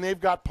strain and they've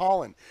got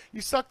pollen. You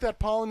suck that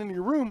pollen into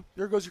your room,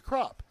 there goes your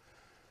crop.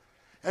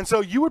 And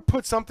so you would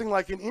put something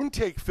like an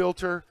intake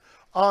filter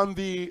on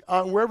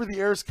wherever the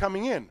air is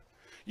coming in.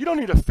 You don't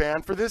need a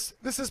fan for this.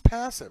 This is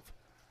passive.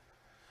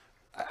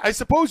 I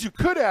suppose you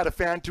could add a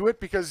fan to it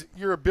because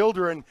you're a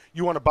builder and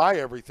you want to buy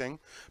everything.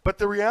 But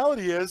the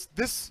reality is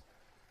this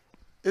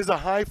is a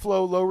high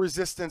flow, low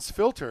resistance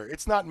filter.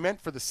 It's not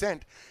meant for the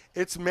scent.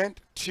 It's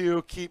meant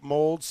to keep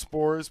mold,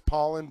 spores,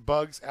 pollen,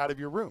 bugs out of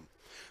your room.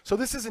 So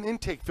this is an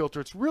intake filter.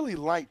 It's really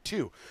light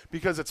too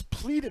because it's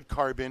pleated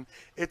carbon.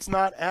 It's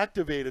not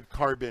activated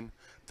carbon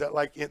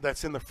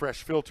that's in the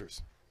Phresh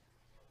filters.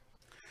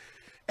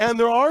 And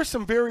there are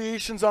some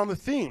variations on the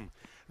theme.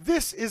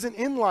 This is an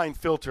inline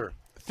filter.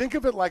 Think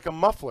of it like a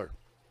muffler.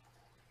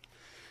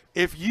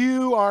 If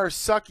you are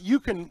you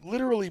can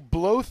literally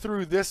blow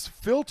through this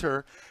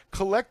filter,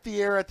 collect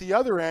the air at the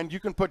other end. You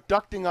can put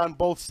ducting on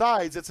both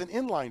sides. It's an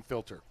inline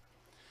filter.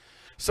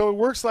 So it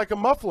works like a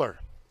muffler.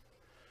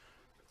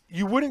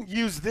 You wouldn't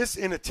use this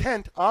in a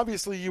tent.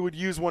 Obviously, you would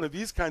use one of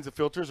these kinds of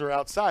filters or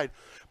outside.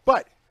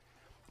 But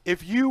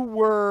if you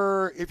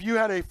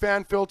had a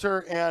fan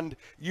filter and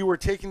you were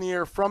taking the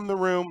air from the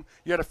room,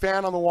 you had a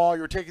fan on the wall,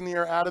 you were taking the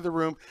air out of the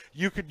room,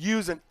 you could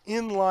use an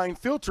inline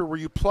filter where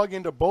you plug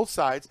into both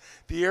sides,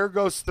 the air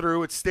goes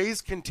through, it stays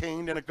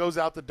contained, and it goes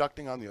out the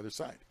ducting on the other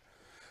side.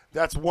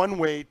 That's one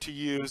way to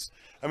use,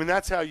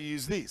 that's how you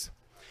use these.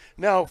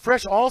 Now,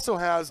 Phresh also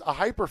has a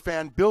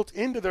hyperfan built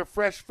into their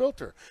Phresh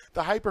filter,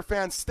 the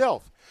hyperfan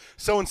Stealth.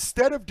 So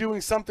instead of doing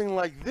something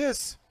like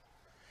this,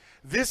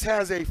 this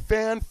has a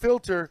fan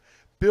filter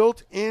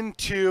built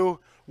into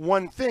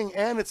one thing,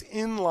 and it's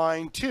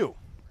inline too.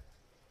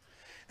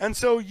 And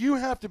so you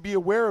have to be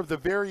aware of the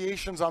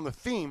variations on the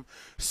theme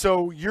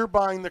so you're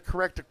buying the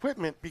correct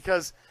equipment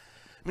because,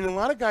 a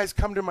lot of guys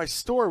come to my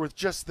store with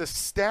just the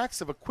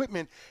stacks of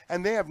equipment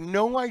and they have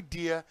no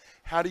idea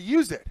how to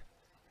use it.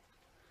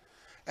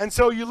 And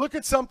so you look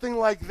at something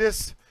like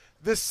this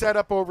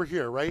setup over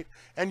here, right?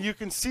 And you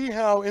can see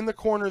how in the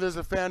corner there's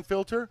a fan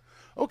filter.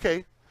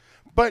 Okay.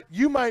 But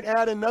you might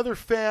add another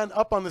fan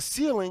up on the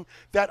ceiling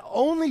that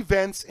only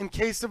vents in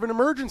case of an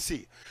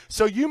emergency.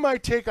 So you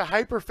might take a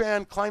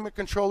hyperfan climate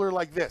controller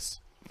like this,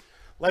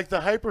 like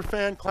the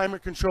hyperfan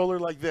climate controller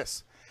like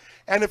this.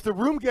 And if the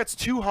room gets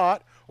too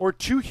hot or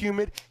too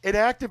humid, it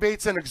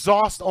activates an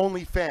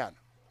exhaust-only fan.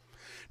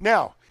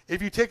 Now,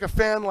 if you take a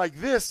fan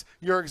like this,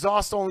 your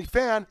exhaust-only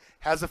fan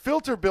has a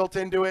filter built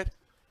into it,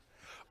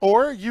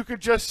 or you could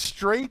just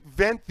straight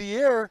vent the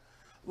air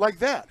like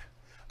that.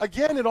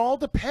 Again, it all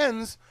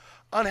depends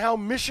on how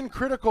mission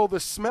critical the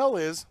smell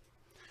is,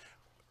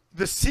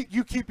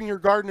 you keeping your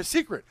garden a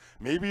secret.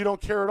 Maybe you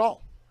don't care at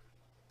all.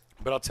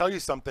 But I'll tell you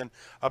something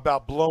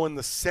about blowing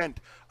the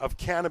scent of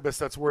cannabis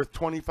that's worth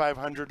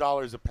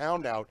 $2,500 a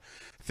pound out.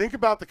 Think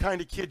about the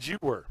kind of kid you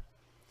were.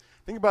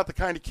 Think about the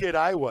kind of kid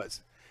I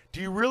was. Do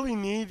you really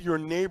need your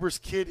neighbor's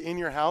kid in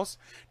your house?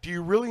 Do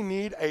you really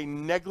need a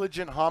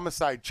negligent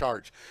homicide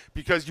charge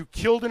because you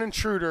killed an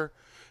intruder,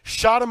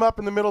 shot him up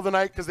in the middle of the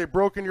night because they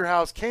broke into your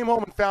house, came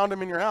home and found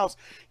him in your house?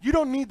 You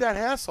don't need that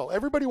hassle.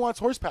 Everybody wants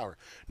horsepower.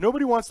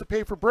 Nobody wants to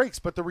pay for brakes.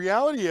 But the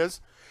reality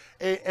is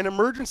an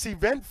emergency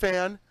vent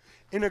fan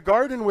in a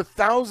garden with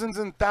thousands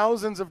and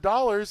thousands of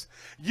dollars,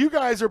 you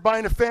guys are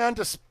buying a fan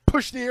to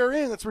push the air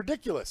in. That's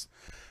ridiculous.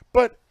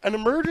 But an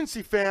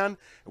emergency fan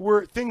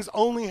where things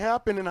only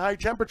happen in high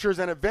temperatures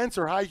and events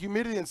or high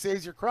humidity and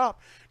saves your crop,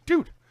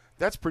 dude,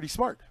 that's pretty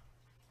smart.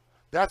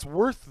 That's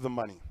worth the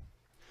money.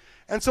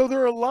 And so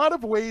there are a lot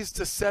of ways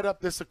to set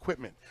up this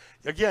equipment.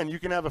 Again, you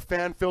can have a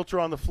fan filter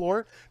on the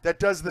floor that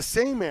does the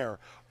same air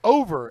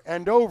over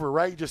and over,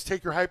 right? You just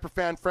take your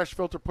Hyperfan Phresh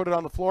filter, put it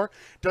on the floor,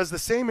 does the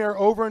same air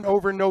over and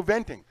over, no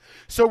venting.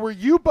 So where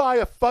you buy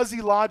a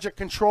fuzzy logic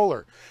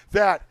controller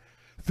that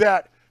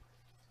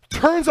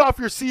turns off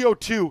your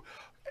CO2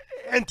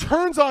 and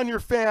turns on your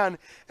fan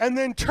and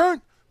then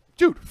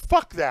dude,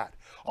 fuck that.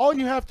 All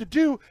you have to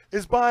do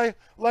is buy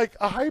like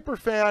a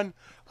Hyperfan,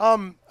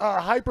 a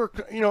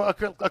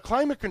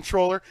climate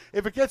controller.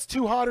 If it gets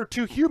too hot or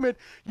too humid,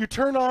 you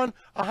turn on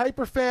a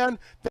Hyperfan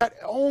that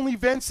only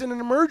vents in an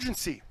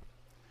emergency.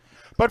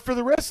 But for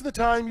the rest of the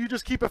time, you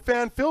just keep a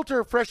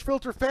Phresh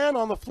filter fan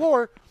on the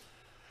floor,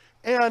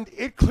 and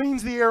it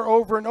cleans the air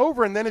over and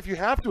over. And then if you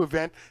have to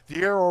vent,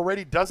 the air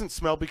already doesn't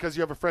smell because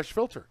you have a Phresh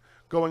filter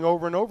going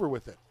over and over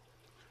with it.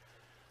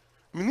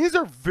 I mean, these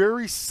are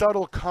very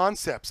subtle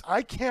concepts.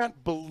 I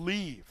can't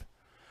believe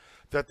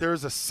that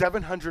there's a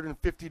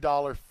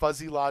 $750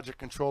 fuzzy logic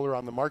controller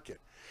on the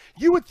market.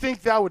 You would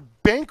think that would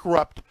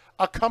bankrupt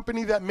a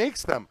company that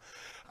makes them.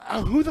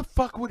 Who the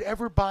fuck would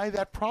ever buy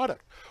that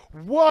product?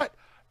 What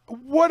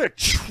a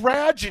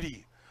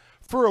tragedy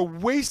for a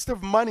waste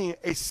of money,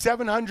 a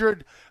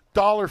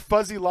 $700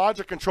 fuzzy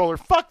logic controller.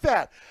 Fuck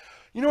that.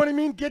 You know what I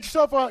mean? Get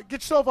yourself a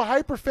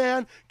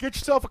Hyperfan, get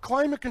yourself a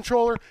climate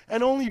controller,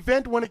 and only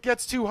vent when it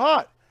gets too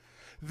hot.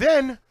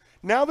 Then,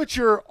 now that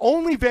you're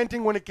only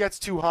venting when it gets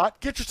too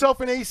hot, get yourself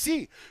an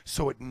AC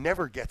so it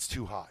never gets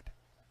too hot.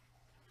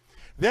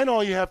 Then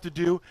all you have to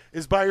do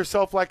is buy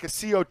yourself like a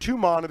CO2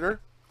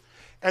 monitor,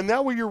 and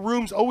that way your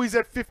room's always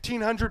at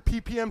 1500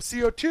 ppm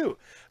CO2.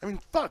 I mean,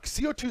 fuck,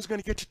 CO2 is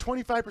going to get you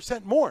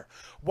 25% more.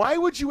 Why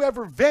would you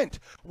ever vent?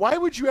 Why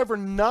would you ever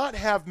not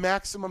have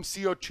maximum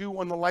CO2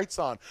 when the light's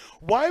on?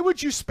 Why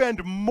would you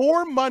spend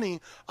more money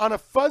on a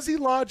fuzzy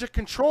logic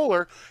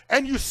controller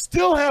and you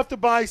still have to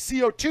buy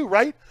CO2,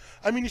 right?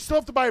 I mean, you still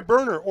have to buy a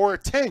burner or a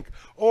tank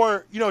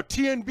or,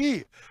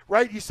 TNB,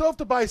 right? You still have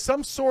to buy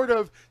some sort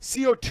of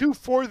CO2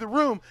 for the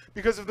room,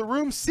 because if the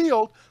room's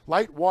sealed,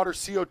 light, water,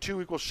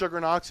 CO2 equals sugar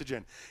and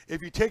oxygen.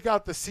 If you take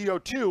out the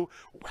CO2,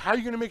 how are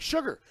you going to make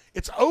sugar?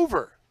 It's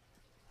over.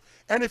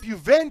 And if you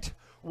vent,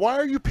 why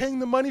are you paying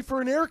the money for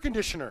an air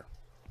conditioner?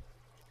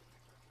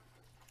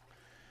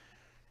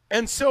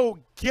 And so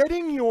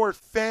getting your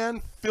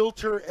fan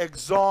filter,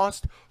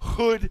 exhaust,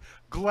 hood,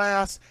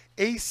 glass,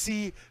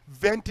 AC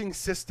venting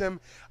system,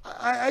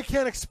 I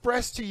can't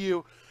express to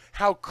you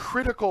how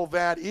critical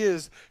that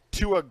is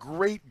to a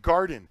great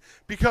garden,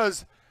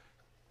 because,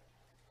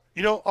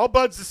 all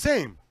bud's the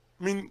same.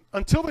 I mean,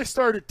 until they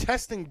started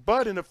testing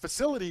bud in a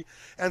facility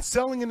and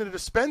selling it in a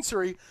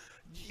dispensary,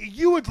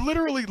 you would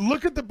literally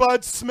look at the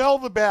bud, smell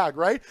the bag,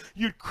 right?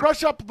 You'd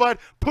crush up the bud,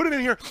 put it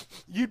in here.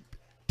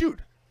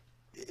 Dude,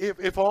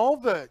 if all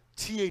the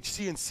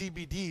THC and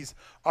CBDs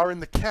are in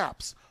the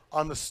caps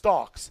on the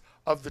stalks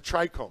of the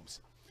trichomes,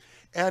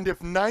 and if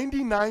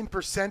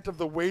 99% of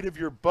the weight of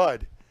your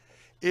bud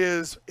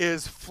is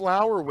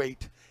flower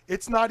weight,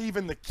 it's not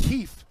even the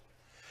keef.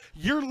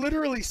 You're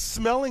literally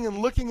smelling and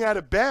looking at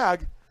a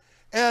bag,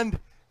 and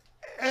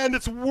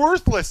it's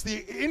worthless.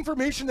 The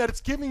information that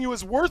it's giving you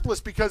is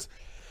worthless, because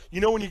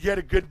when you get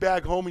a good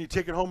bag home and you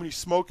take it home and you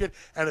smoke it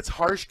and it's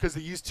harsh because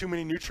they use too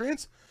many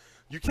nutrients,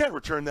 you can't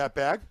return that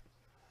bag.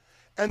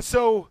 And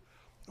so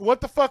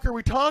what the fuck are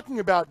we talking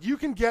about? You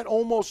can get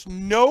almost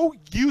no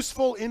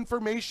useful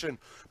information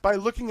by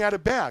looking at a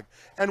bag.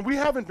 And we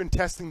haven't been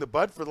testing the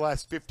bud for the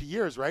last 50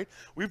 years, right?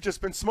 We've just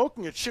been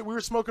smoking it. Shit, we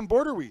were smoking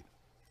border weed.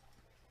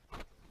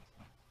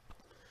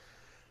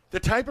 The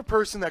type of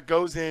person that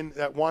goes in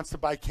that wants to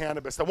buy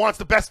cannabis, that wants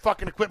the best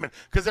fucking equipment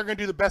because they're going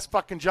to do the best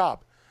fucking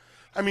job.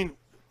 I mean,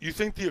 you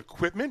think the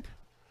equipment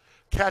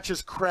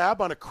catches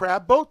crab on a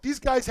crab boat? These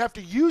guys have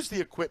to use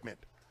the equipment,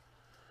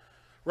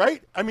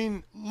 right? I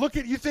mean, look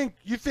at, you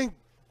think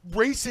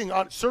racing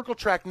on circle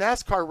track,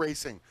 NASCAR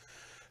racing,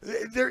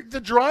 they're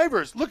the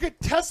drivers. Look at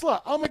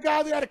Tesla. Oh my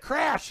God, they had a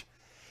crash.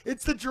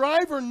 It's the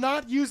driver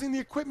not using the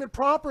equipment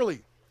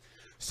properly.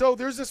 So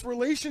there's this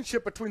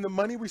relationship between the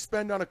money we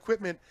spend on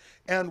equipment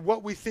and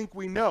what we think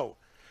we know.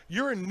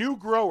 You're a new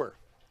grower.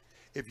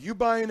 If you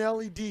buy an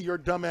LED, your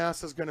dumb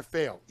ass is going to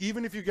fail,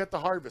 even if you get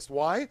the harvest.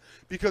 Why?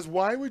 Because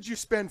why would you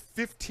spend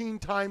 15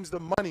 times the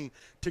money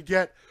to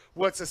get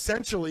what's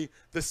essentially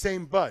the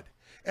same bud?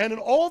 And in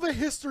all the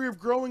history of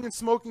growing and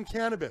smoking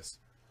cannabis,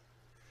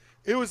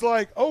 it was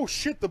like, oh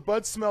shit, the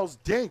bud smells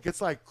dank.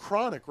 It's like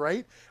chronic,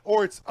 right?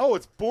 Or it's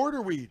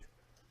border weed.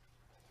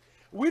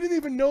 We didn't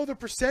even know the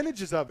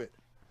percentages of it.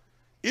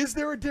 Is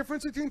there a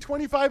difference between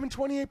 25 and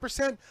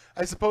 28%?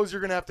 I suppose you're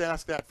going to have to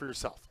ask that for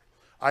yourself.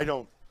 I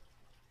don't.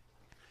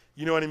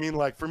 You know what I mean?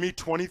 Like for me,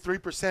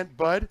 23%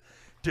 bud,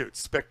 dude,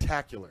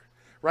 spectacular,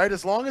 right?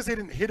 As long as they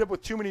didn't hit it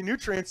with too many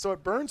nutrients so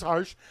it burns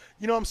harsh,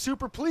 I'm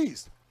super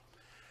pleased.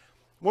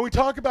 When we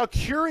talk about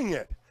curing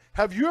it,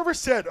 Have you ever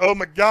said, "Oh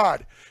my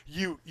God,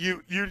 you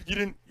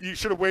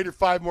should have waited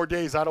 5 more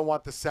days. I don't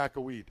want this sack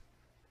of weed"?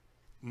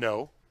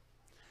 No.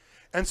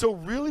 And so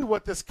really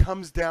what this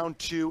comes down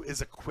to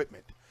is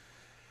equipment.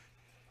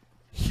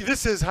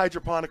 This is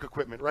hydroponic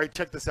equipment, right?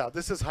 Check this out.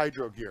 This is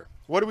hydro gear.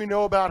 What do we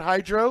know about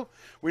hydro?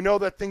 We know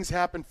that things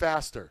happen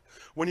faster.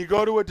 When you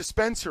go to a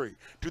dispensary,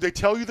 do they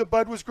tell you the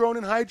bud was grown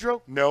in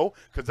hydro? No,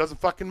 because it doesn't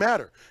fucking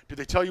matter. Do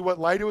they tell you what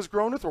light it was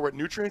grown with or what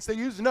nutrients they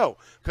use? No,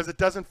 because it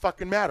doesn't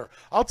fucking matter.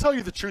 I'll tell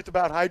you the truth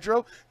about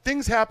hydro.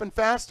 Things happen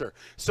faster.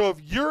 So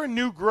if you're a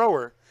new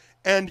grower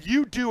and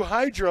you do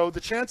hydro, the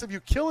chance of you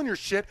killing your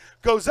shit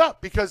goes up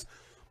because,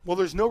 well,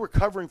 there's no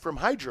recovering from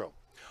hydro.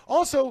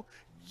 Also,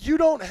 you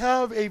don't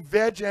have a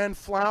veg and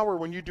flower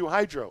when you do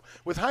hydro.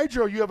 With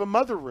hydro, you have a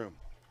mother room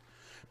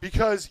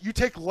because you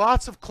take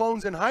lots of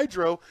clones in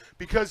hydro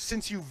because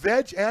since you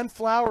veg and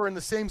flower in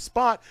the same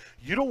spot,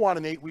 you don't want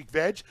an 8-week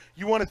veg.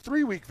 You want a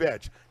 3-week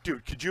veg.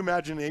 Dude, could you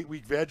imagine an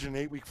 8-week veg and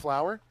an 8-week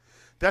flower?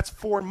 That's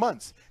 4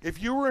 months.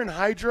 If you were in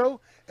hydro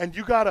and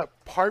you got a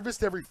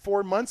harvest every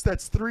 4 months,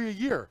 that's 3 a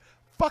year.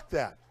 Fuck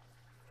that.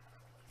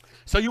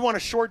 So you want a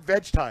short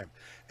veg time.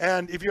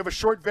 And if you have a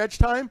short veg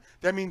time,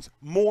 that means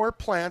more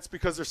plants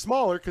because they're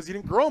smaller because you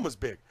didn't grow them as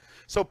big.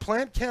 So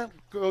plant count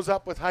goes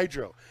up with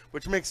hydro,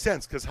 which makes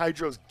sense because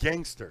hydro's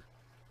gangster.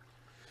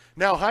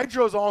 Now,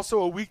 hydro is also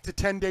a week to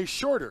 10 days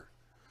shorter.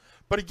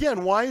 But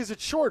again, why is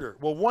it shorter?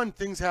 Well, one,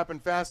 things happen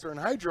faster in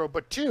hydro.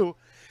 But two,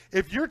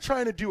 if you're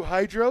trying to do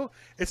hydro,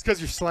 it's because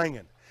you're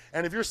slanging.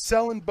 And if you're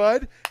selling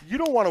bud, you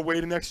don't want to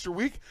wait an extra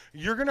week.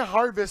 You're going to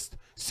harvest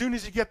as soon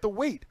as you get the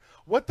weight.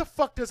 What the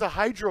fuck does a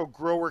hydro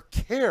grower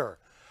care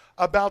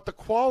about the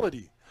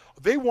quality?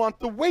 They want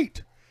the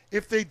weight.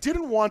 If they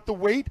didn't want the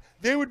weight,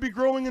 they would be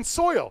growing in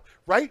soil,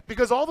 right?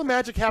 Because all the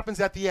magic happens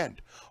at the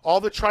end.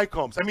 All the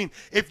trichomes. I mean,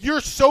 if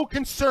you're so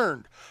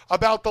concerned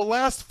about the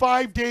last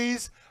 5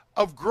 days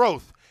of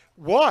growth,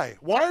 why?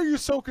 Why are you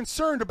so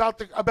concerned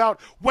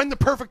about when the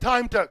perfect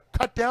time to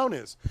cut down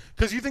is?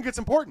 Because you think it's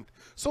important.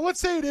 So let's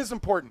say it is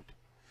important.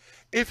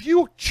 If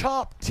you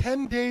chop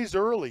 10 days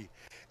early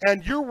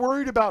and you're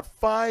worried about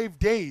 5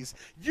 days,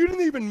 you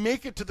didn't even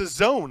make it to the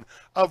zone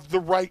of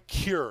the right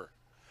cure,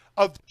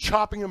 of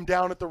chopping them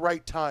down at the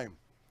right time.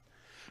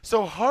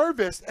 So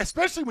harvest,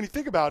 especially when you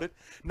think about it,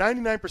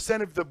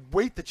 99% of the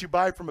weight that you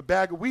buy from a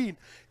bag of weed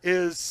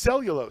is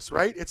cellulose,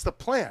 right? It's the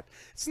plant.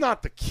 It's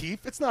not the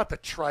keef. It's not the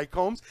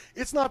trichomes.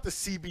 It's not the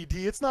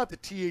CBD. It's not the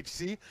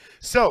THC.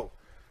 So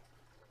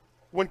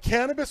when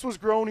cannabis was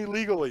grown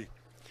illegally,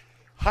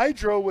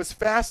 hydro was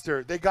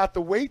faster. They got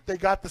the weight. They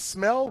got the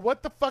smell.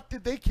 What the fuck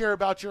did they care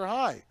about your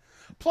high?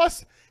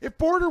 Plus, if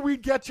border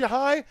weed gets you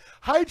high,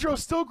 hydro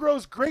still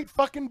grows great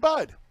fucking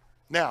bud.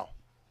 Now,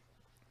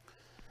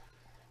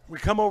 we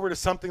come over to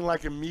something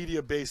like a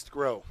media-based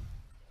grow.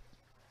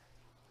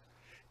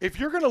 If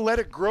you're going to let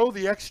it grow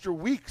the extra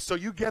week so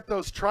you get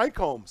those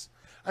trichomes,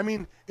 I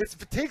mean, if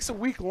it takes a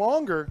week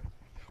longer,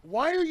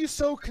 why are you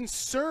so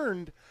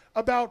concerned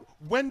about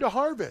when to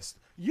harvest?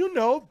 You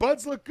know,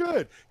 buds look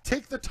good.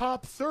 Take the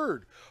top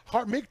third.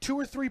 Make 2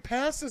 or 3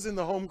 passes in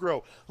the home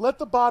grow. Let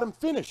the bottom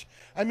finish.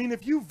 I mean,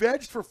 if you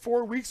vegged for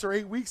 4 weeks or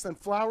 8 weeks and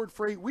flowered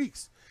for 8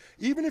 weeks,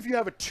 even if you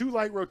have a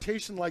 2-light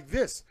rotation like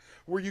this,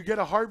 where you get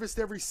a harvest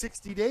every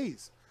 60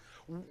 days,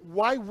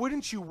 why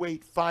wouldn't you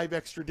wait 5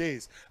 extra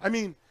days? I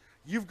mean,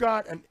 you've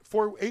got an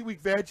 8-week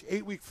veg,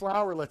 8-week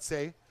flower, let's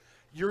say.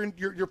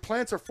 Your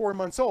plants are 4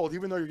 months old,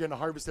 even though you're getting a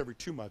harvest every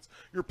 2 months.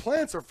 Your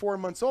plants are 4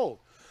 months old,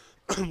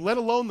 let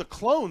alone the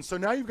clones. So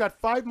now you've got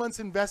 5 months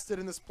invested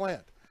in this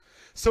plant.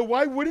 So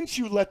why wouldn't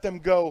you let them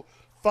go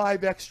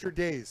 5 extra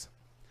days,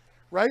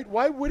 right?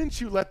 Why wouldn't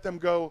you let them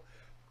go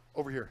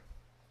over here?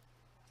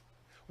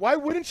 Why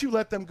wouldn't you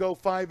let them go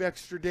 5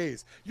 extra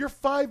days? You're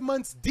 5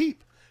 months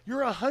deep.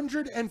 You're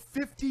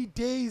 150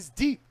 days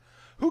deep.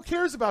 Who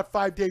cares about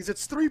 5 days?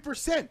 It's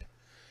 3%.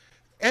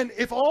 And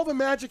if all the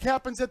magic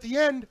happens at the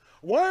end,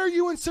 why are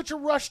you in such a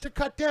rush to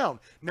cut down?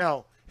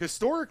 Now,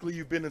 historically,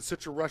 you've been in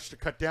such a rush to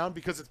cut down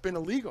because it's been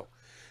illegal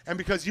and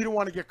because you don't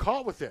want to get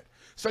caught with it.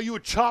 So you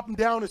would chop them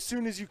down as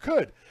soon as you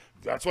could.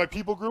 That's why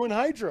people grew in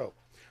hydro.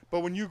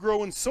 But when you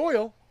grow in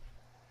soil,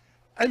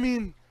 I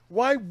mean,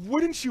 why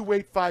wouldn't you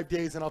wait 5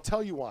 days? And I'll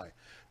tell you why.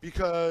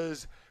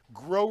 Because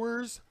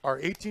growers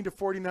are 18 to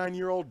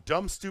 49-year-old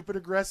dumb, stupid,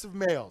 aggressive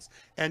males.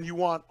 And you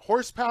want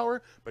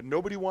horsepower, but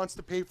nobody wants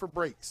to pay for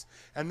brakes.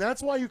 And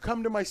that's why you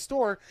come to my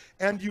store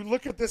and you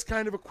look at this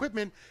kind of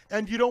equipment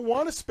and you don't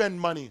want to spend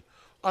money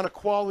on a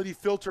quality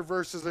filter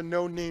versus a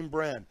no-name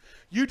brand.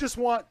 You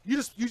spend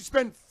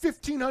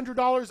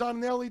 $1,500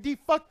 on an LED.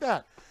 Fuck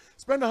that.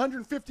 Spend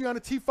 $150 on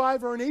a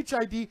T5 or an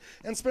HID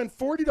and spend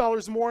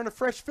 $40 more on a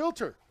Phresh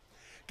filter.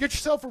 Get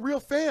yourself a real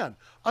fan.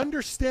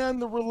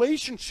 Understand the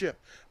relationship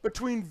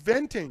between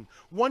venting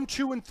 1,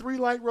 2, and 3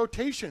 light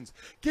rotations.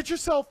 Get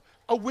yourself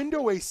a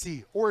window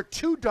AC or a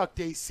 2-duct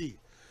AC.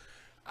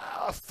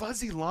 A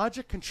fuzzy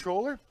logic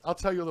controller. I'll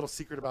tell you a little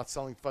secret about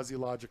selling fuzzy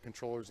logic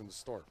controllers in the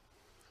store.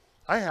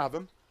 I have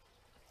them,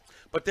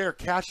 but they're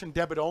cash and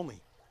debit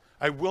only.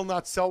 I will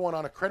not sell one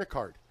on a credit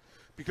card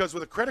Because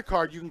with a credit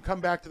card, you can come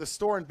back to the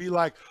store and be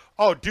like,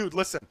 oh, dude,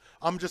 listen,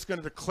 I'm just going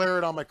to declare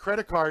it on my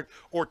credit card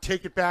or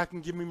take it back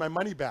and give me my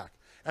money back.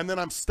 And then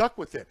I'm stuck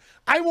with it.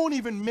 I won't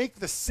even make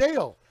the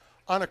sale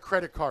on a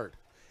credit card.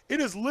 It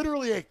is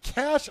literally a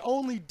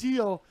cash-only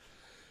deal.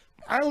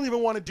 I don't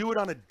even want to do it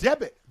on a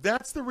debit.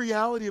 That's the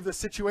reality of the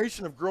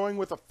situation of growing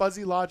with a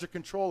fuzzy logic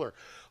controller.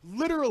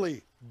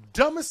 Literally,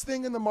 dumbest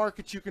thing in the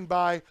market you can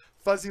buy,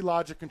 fuzzy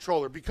logic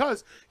controller,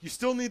 because you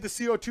still need the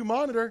CO2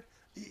 monitor.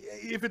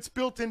 If it's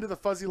built into the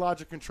fuzzy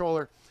logic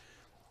controller,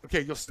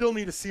 okay, you'll still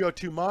need a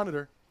CO2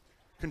 monitor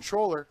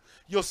controller.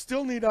 You'll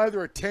still need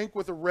either a tank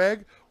with a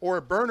reg or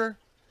a burner.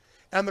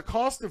 And the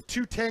cost of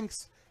 2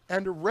 tanks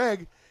and a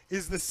reg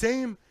is the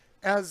same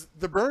as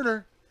the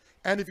burner.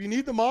 And if you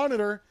need the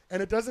monitor,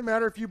 and it doesn't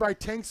matter if you buy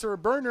tanks or a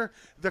burner,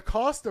 the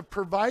cost of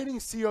providing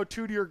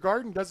CO2 to your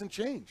garden doesn't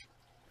change.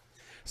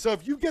 So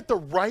if you get the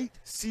right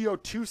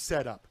CO2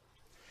 setup,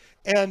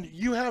 and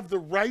you have the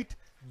right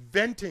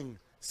venting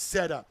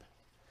setup,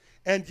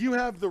 and you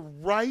have the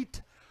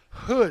right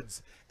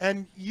hoods,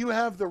 and you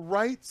have the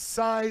right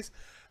size,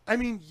 I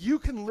mean, you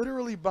can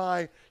literally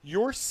buy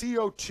your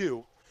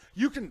CO2.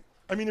 You can,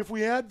 I mean, if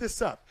we add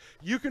this up,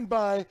 you can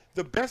buy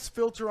the best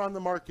filter on the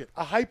market,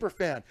 a hyper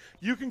fan.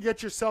 You can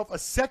get yourself a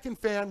second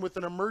fan with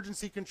an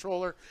emergency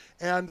controller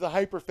and the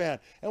hyper fan.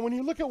 And when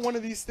you look at one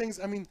of these things,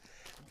 I mean,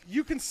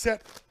 you can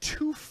set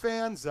 2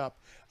 fans up,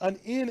 an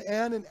in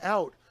and an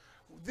out.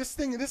 This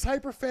thing, this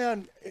hyper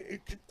fan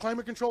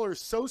climate controller is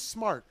so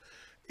smart.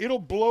 It'll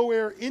blow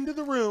air into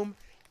the room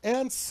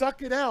and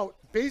suck it out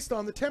based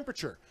on the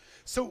temperature.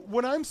 So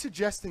what I'm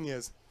suggesting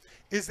is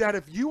that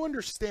if you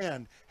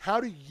understand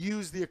how to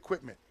use the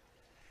equipment,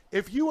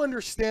 if you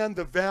understand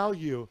the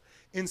value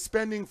in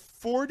spending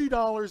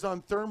 $40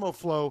 on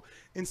Thermoflo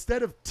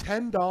instead of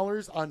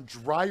 $10 on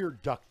dryer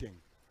ducting,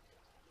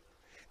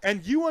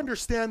 and you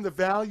understand the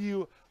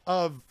value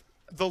of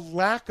the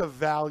lack of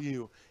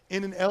value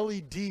in an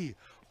LED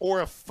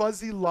or a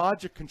fuzzy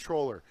logic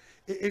controller,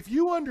 if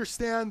you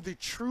understand the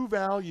true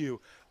value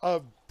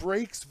of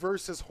brakes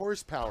versus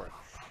horsepower,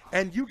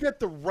 and you get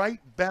the right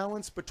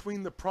balance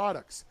between the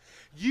products,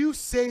 you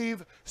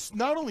save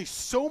not only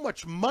so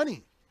much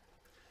money,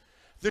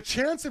 the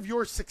chance of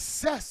your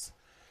success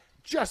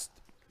just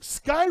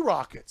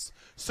skyrockets.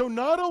 So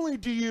not only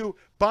do you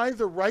buy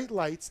the right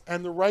lights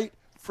and the right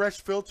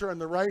Phresh filter and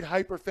the right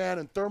hyper fan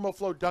and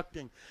Thermoflo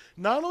ducting,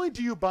 not only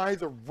do you buy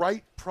the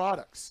right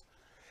products,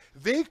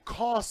 they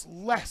cost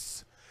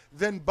less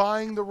than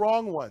buying the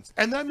wrong ones.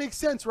 And that makes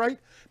sense, right?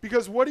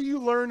 Because what do you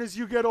learn as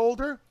you get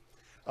older?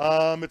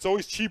 It's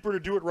always cheaper to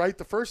do it right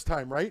the first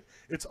time, right?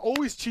 It's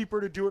always cheaper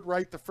to do it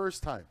right the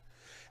first time.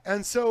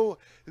 And so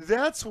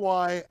that's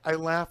why I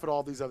laugh at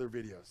all these other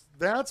videos.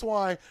 That's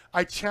why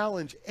I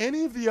challenge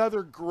any of the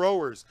other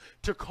growers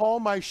to call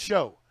my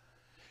show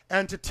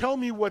and to tell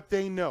me what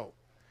they know.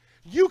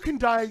 You can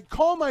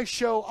call my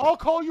show, I'll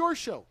call your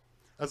show.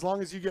 As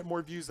long as you get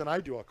more views than I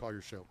do, I'll call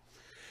your show.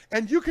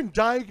 And you can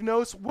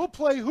diagnose, we'll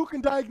play who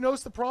can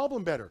diagnose the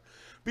problem better.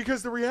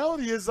 Because the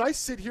reality is I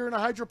sit here in a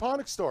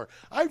hydroponics store.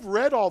 I've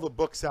read all the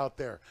books out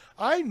there.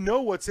 I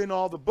know what's in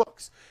all the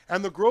books.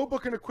 And the Grow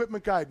Book and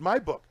Equipment Guide, my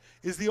book,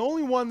 is the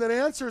only one that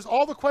answers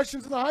all the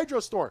questions in the hydro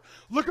store.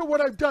 Look at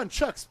what I've done.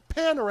 Chuck's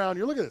pan around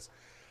here. Look at this.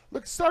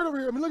 Look, start over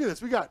here. I mean, look at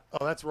this. We got,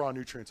 oh, that's raw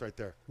nutrients right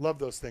there. Love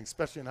those things,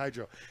 especially in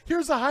hydro.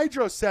 Here's a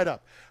hydro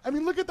setup. I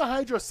mean, look at the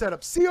hydro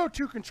setup.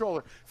 CO2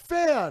 controller,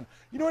 fan,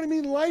 you know what I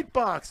mean? Light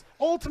box,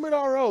 ultimate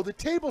RO, the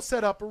table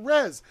setup, a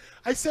res.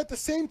 I set the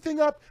same thing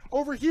up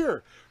over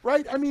here,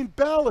 right? I mean,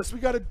 ballast. We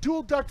got a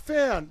dual duct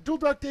fan, dual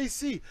duct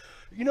AC.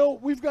 You know,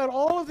 we've got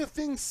all of the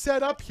things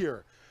set up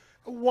here.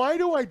 Why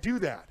do I do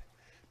that?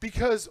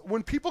 Because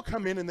when people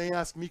come in and they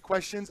ask me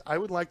questions, I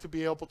would like to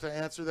be able to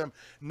answer them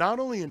not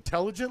only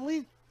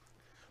intelligently,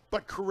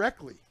 but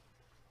correctly.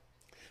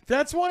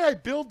 That's why I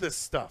build this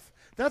stuff.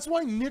 That's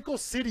why Nickel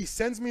City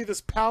sends me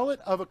this pallet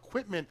of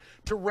equipment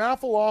to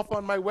raffle off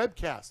on my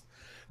webcast.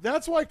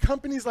 That's why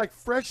companies like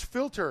Phresh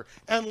Filter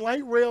and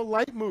Light Rail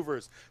Light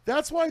Movers,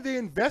 that's why they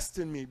invest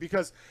in me,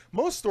 because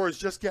most stores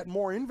just get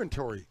more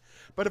inventory.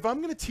 But if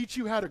I'm going to teach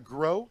you how to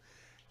grow,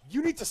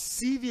 you need to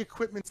see the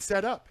equipment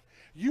set up.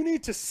 You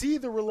need to see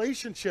the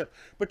relationship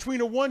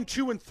between a 1,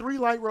 2, and 3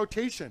 light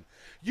rotation.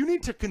 You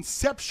need to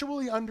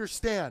conceptually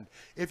understand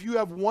if you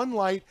have 1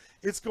 light,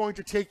 it's going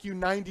to take you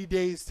 90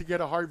 days to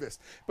get a harvest.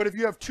 But if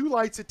you have 2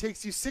 lights, it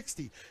takes you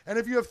 60. And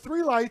if you have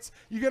 3 lights,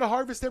 you get a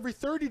harvest every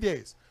 30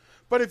 days.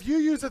 But if you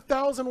use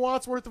 1,000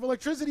 watts worth of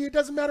electricity, it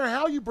doesn't matter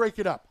how you break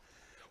it up.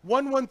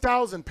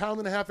 1,000, pound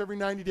and a half every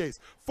 90 days.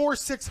 4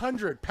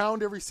 600,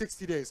 pound every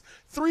 60 days.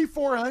 3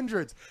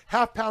 400s,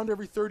 half pound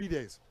every 30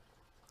 days.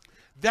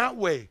 That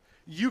way,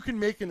 you can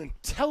make an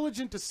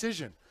intelligent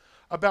decision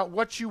about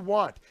what you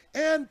want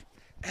and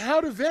how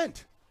to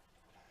vent.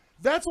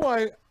 That's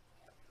why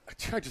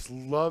I just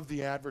love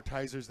the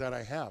advertisers that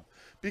I have,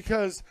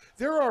 because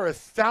there are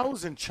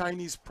 1,000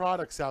 Chinese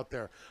products out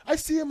there. I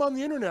see them on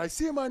the internet. I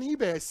see them on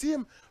eBay. I see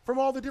them from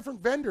all the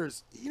different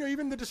vendors. You know,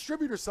 even the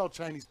distributors sell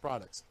Chinese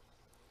products.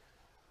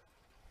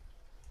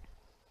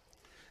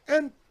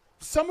 And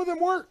some of them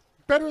work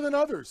better than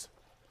others.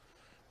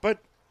 But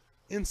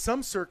in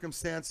some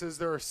circumstances,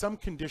 there are some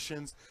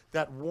conditions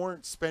that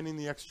warrant spending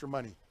the extra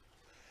money.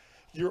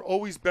 You're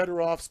always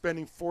better off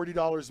spending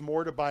 $40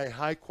 more to buy a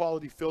high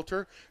quality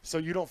filter so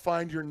you don't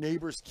find your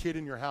neighbor's kid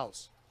in your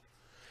house.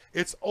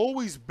 It's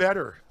always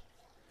better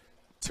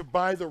to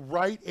buy the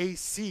right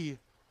AC,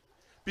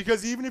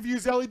 because even if you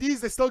use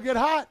LEDs, they still get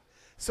hot.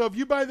 So if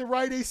you buy the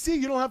right AC,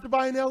 you don't have to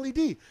buy an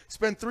LED.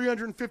 Spend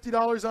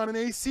 $350 on an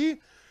AC.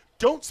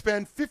 Don't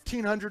spend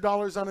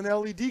 $1,500 on an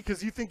LED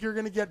because you think you're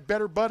going to get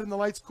better bud and the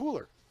light's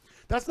cooler.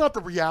 That's not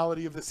the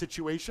reality of the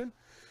situation.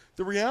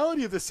 The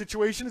reality of the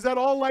situation is that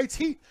all lights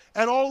heat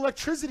and all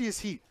electricity is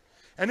heat.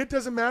 And it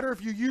doesn't matter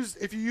if you use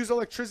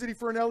electricity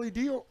for an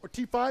LED or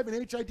T5, an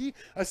HID,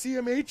 a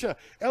CMH, a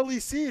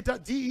LEC, a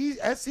DE,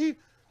 SE.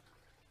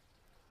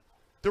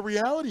 The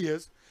reality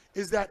is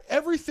that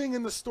everything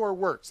in the store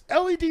works.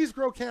 LEDs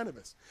grow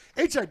cannabis.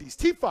 HIDs,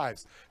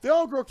 T5s, they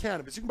all grow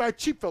cannabis. You can buy a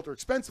cheap filter,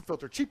 expensive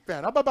filter, cheap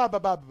fan,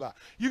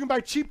 You can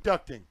buy cheap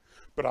ducting.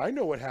 But I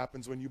know what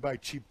happens when you buy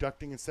cheap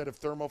ducting instead of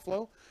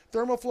Thermoflo.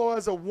 Thermoflo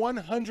has a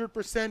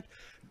 100%,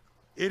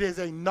 it is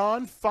a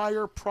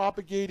non-fire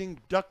propagating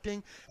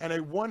ducting and a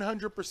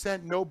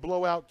 100% no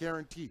blowout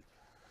guarantee.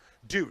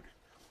 Dude,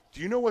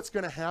 do you know what's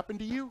going to happen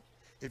to you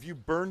if you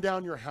burn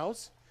down your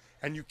house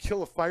and you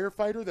kill a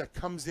firefighter that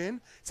comes in?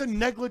 It's a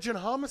negligent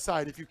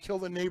homicide if you kill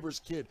the neighbor's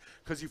kid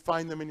because you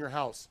find them in your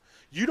house.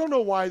 You don't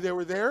know why they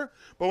were there,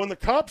 but when the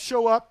cops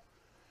show up,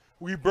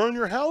 we burn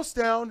your house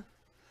down,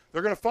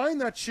 they're going to find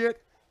that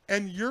shit,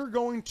 and you're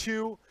going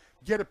to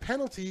get a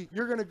penalty.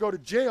 You're going to go to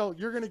jail.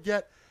 You're going to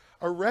get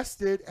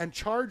arrested and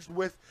charged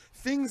with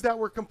things that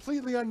were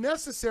completely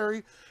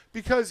unnecessary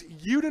because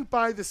you didn't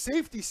buy the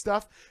safety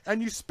stuff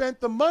and you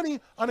spent the money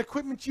on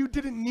equipment you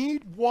didn't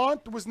need,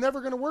 want, was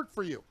never going to work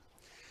for you.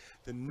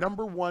 The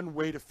number one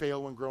way to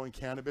fail when growing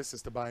cannabis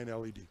is to buy an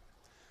LED.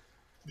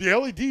 The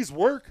LEDs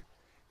work.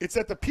 It's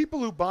that the people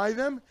who buy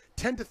them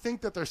tend to think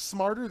that they're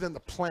smarter than the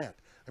plant.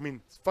 I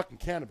mean, it's fucking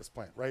cannabis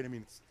plant, right? I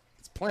mean,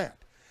 it's plant.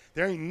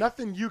 There ain't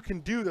nothing you can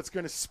do that's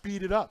going to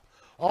speed it up.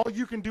 All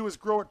you can do is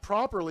grow it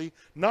properly,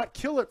 not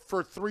kill it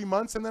for 3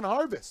 months and then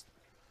harvest.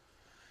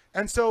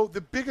 And so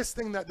the biggest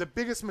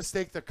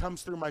mistake that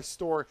comes through my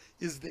store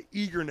is the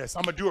eagerness.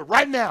 I'm going to do it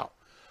right now.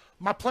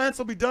 My plants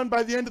will be done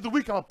by the end of the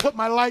week. I'm going to put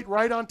my light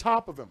right on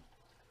top of them.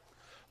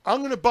 I'm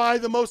going to buy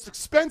the most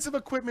expensive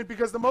equipment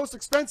because the most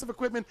expensive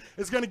equipment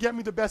is going to get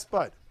me the best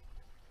bud.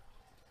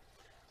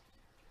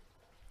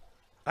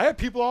 I have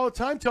people all the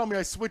time tell me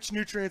I switch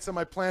nutrients and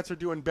my plants are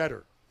doing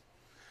better.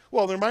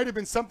 Well, there might have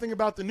been something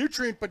about the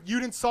nutrient, but you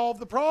didn't solve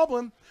the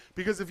problem,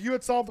 because if you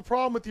had solved the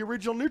problem with the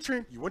original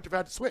nutrient, you wouldn't have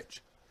had to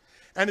switch.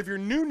 And if your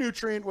new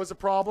nutrient was a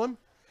problem,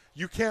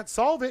 you can't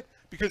solve it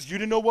because you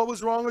didn't know what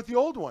was wrong with the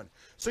old one.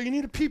 So you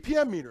need a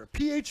ppm meter, a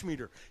pH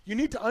meter. You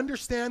need to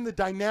understand the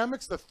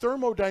dynamics, the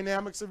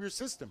thermodynamics of your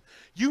system.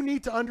 You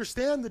need to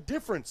understand the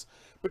difference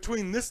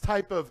between this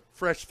type of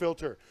Phresh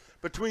filter,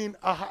 between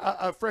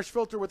a Phresh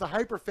filter with a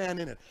hyperfan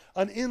in it,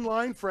 an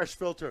inline Phresh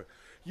filter.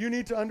 You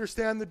need to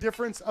understand the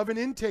difference of an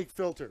intake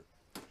filter.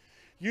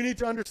 You need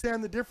to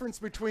understand the difference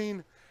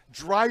between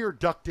dryer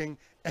ducting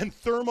and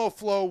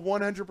Thermoflo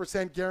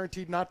 100%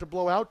 guaranteed not to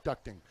blow out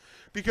ducting.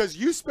 Because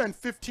you spend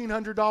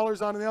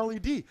 $1,500 on an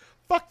LED.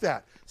 Fuck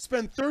that.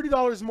 Spend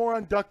 $30 more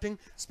on ducting.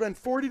 Spend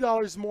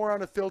 $40 more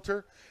on a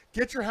filter.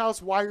 Get your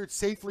house wired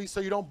safely so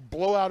you don't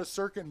blow out a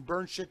circuit and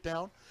burn shit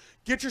down.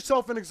 Get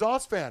yourself an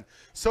exhaust fan.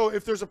 So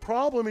if there's a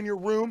problem in your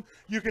room,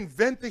 you can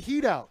vent the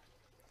heat out.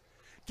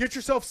 Get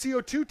yourself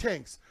CO2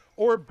 tanks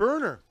or a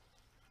burner.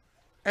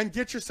 And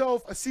get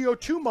yourself a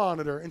CO2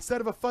 monitor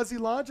instead of a fuzzy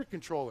logic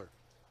controller.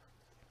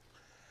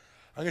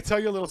 I'm going to tell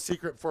you a little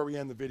secret before we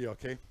end the video,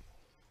 okay?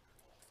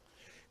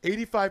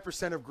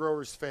 85% of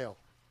growers fail.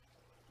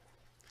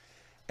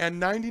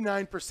 And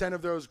 99%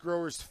 of those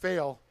growers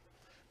fail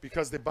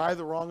because they buy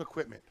the wrong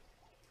equipment.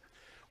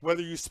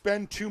 Whether you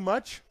spend too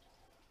much,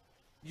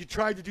 you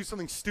tried to do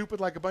something stupid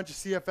like a bunch of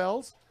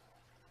CFLs.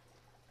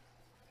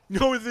 You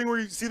know the thing where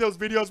you see those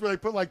videos where they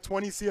put like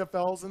 20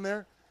 CFLs in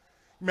there?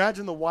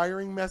 Imagine the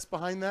wiring mess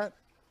behind that.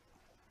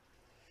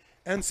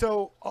 And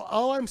so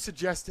all I'm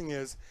suggesting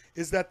is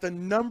that the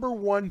number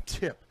one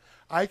tip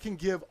I can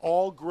give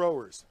all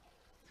growers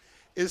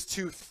is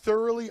to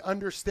thoroughly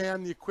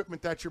understand the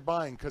equipment that you're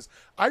buying. Because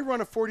I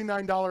run a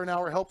 $49 an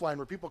hour helpline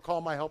where people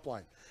call my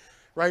helpline,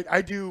 right?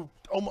 I do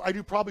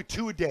probably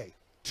 2 a day.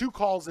 2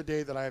 calls a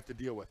day that I have to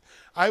deal with.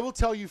 I will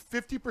tell you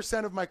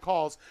 50% of my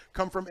calls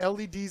come from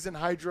LEDs and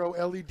hydro,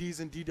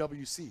 LEDs and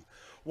DWC.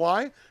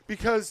 Why?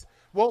 Because,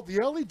 well, the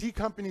LED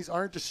companies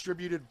aren't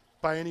distributed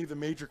by any of the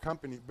major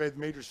companies, by the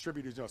major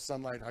distributors, you know,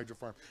 Sunlight,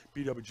 Hydrofarm,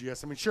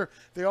 BWGS. I mean, sure,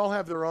 they all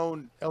have their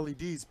own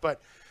LEDs, but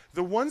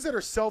the ones that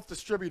are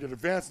self-distributed,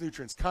 Advanced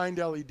Nutrients, Kind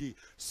LED,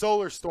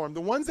 Solar Storm,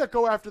 the ones that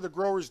go after the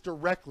growers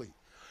directly,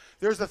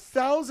 there's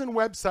 1,000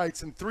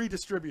 websites and 3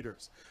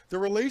 distributors. The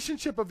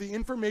relationship of the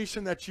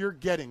information that you're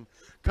getting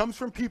comes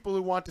from people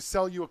who want to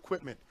sell you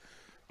equipment.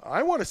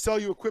 I want to sell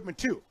you equipment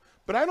too,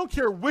 but I don't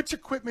care which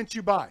equipment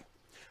you buy.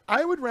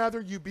 I would rather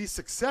you be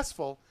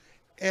successful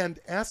and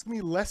ask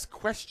me less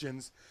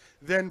questions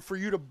than for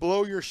you to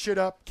blow your shit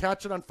up,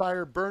 catch it on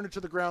fire, burn it to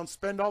the ground,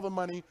 spend all the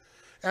money.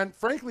 And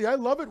frankly, I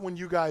love it when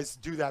you guys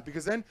do that,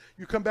 because then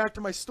you come back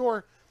to my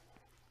store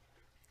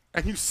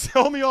and you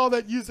sell me all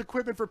that used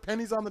equipment for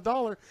pennies on the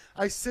dollar.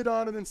 I sit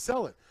on it and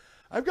sell it.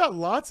 I've got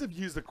lots of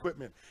used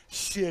equipment.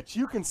 Shit,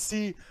 you can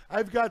see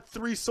I've got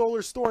 3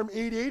 Solar Storm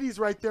 880s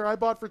right there I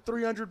bought for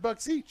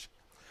 $300 each.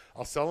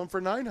 I'll sell them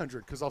for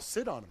 $900 because I'll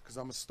sit on them because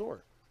I'm a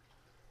store.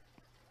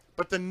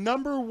 But the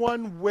number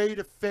one way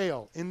to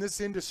fail in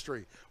this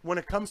industry when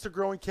it comes to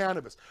growing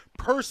cannabis,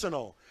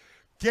 personal,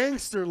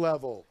 gangster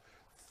level,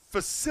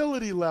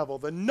 facility level,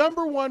 the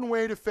number one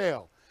way to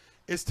fail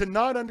is to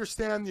not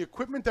understand the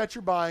equipment that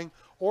you're buying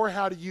or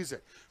how to use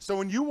it. So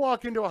when you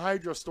walk into a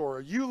hydro store,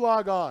 or you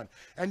log on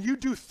and you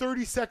do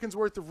 30 seconds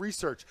worth of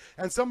research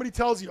and somebody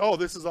tells you, oh,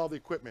 this is all the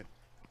equipment,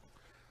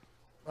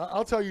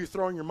 I'll tell you, you're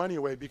throwing your money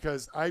away,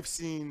 because I've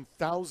seen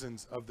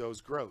thousands of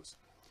those grows.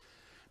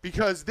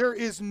 Because there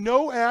is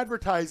no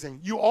advertising.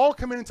 You all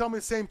come in and tell me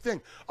the same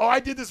thing. Oh, I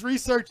did this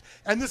research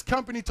and this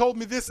company told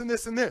me this and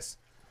this and this.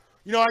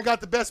 You know, I got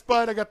the best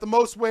bud, I got the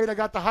most weight, I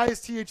got the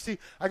highest THC,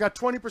 I got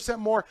 20%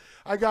 more,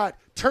 I got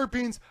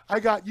terpenes,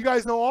 you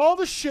guys know all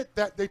the shit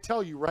that they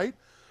tell you, right?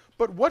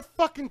 But what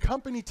fucking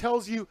company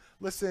tells you,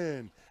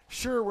 listen,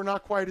 sure, we're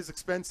not quite as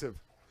expensive,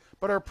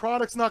 but our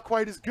product's not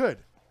quite as good?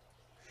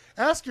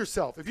 Ask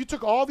yourself, if you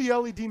took all the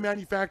LED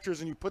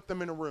manufacturers and you put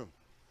them in a room,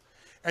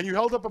 and you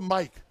held up a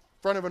mic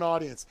in front of an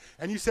audience,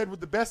 and you said,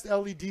 would the best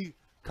LED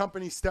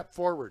company step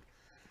forward?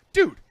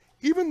 Dude,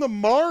 even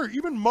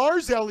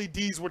Mars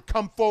LEDs would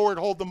come forward,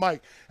 hold the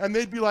mic, and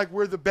they'd be like,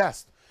 we're the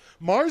best.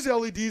 Mars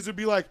LEDs would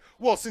be like,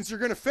 well, since you're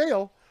going to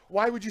fail,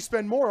 why would you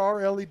spend more?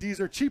 Our LEDs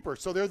are cheaper,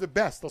 so they're the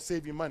best. They'll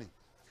save you money.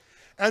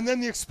 And then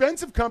the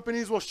expensive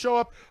companies will show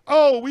up,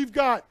 oh, we've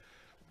got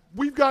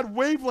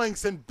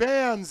wavelengths and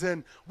bands,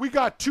 and we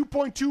got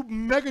 2.2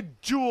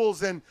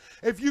 megajoules, and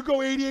if you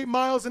go 88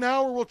 miles an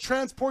hour, we'll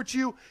transport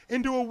you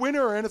into a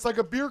winter, and it's like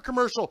a beer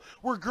commercial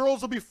where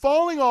girls will be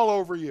falling all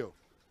over you.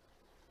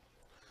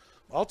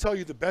 I'll tell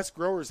you, the best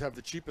growers have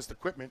the cheapest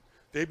equipment.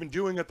 They've been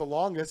doing it the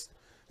longest.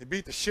 They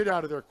beat the shit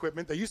out of their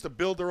equipment. They used to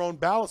build their own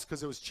ballasts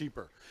because it was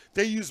cheaper.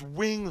 They use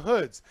wing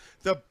hoods.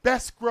 The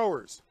best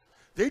growers,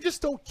 they just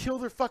don't kill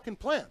their fucking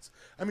plants.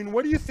 I mean,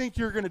 what do you think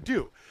you're going to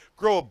do?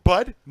 Grow a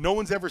bud no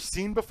one's ever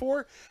seen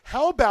before?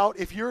 How about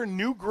if you're a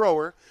new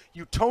grower,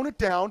 you tone it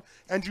down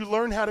and you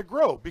learn how to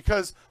grow?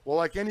 Because, well,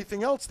 like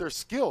anything else, there's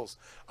skills.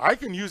 I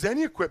can use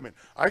any equipment.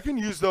 I can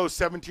use those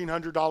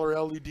 $1,700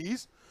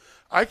 LEDs.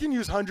 I can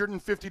use $150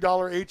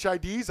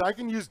 HIDs. I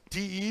can use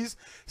DEs,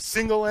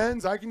 single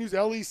ends. I can use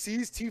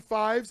LECs,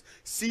 T5s,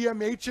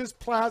 CMHs,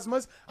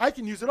 plasmas. I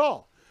can use it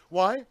all.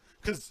 Why?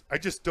 Because I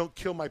just don't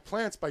kill my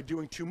plants by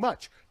doing too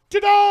much.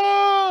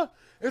 Ta-da!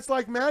 It's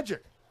like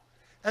magic.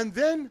 And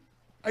then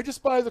I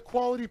just buy the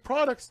quality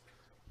products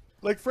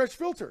like Phresh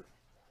Filter,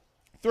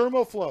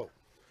 Thermoflo.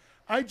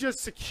 I just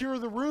secure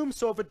the room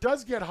so if it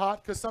does get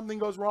hot because something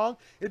goes wrong,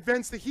 it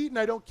vents the heat and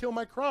I don't kill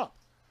my crop.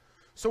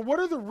 So what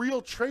are the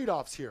real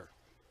trade-offs here?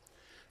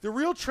 The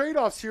real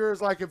trade-offs here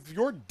is like if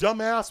your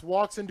dumbass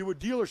walks into a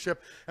dealership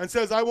and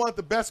says, I want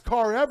the best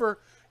car ever,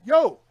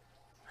 yo,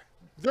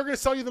 they're going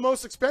to sell you the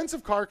most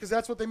expensive car because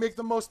that's what they make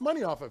the most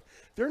money off of.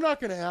 They're not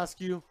going to ask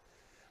you,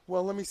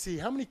 well, let me see,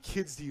 how many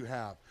kids do you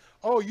have?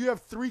 Oh, you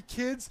have 3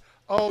 kids?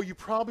 Oh, you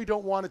probably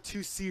don't want a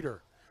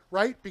 2-seater,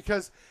 right?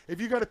 Because if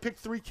you got to pick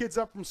 3 kids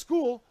up from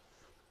school,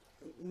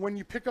 when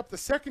you pick up the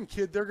second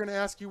kid, they're going to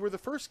ask you where the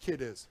first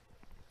kid is.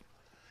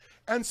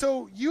 And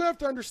so you have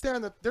to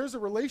understand that there's a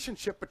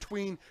relationship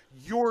between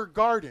your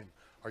garden.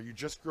 Are you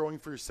just growing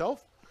for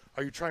yourself?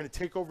 Are you trying to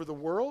take over the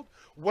world?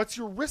 What's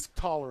your risk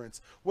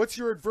tolerance? What's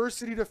your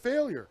adversity to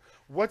failure?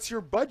 What's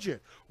your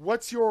budget?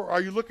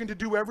 Are you looking to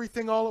do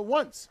everything all at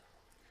once?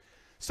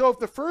 So if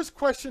the first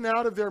question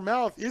out of their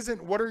mouth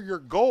isn't what are your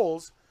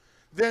goals,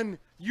 then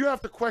you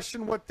have to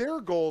question what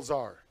their goals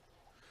are.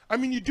 I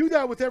mean, you do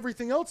that with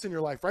everything else in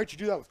your life, right? You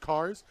do that with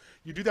cars.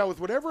 You do that with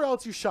whatever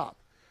else you shop.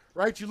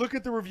 Right? You look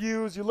at the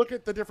reviews, you look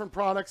at the different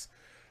products,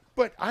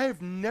 but I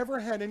have never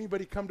had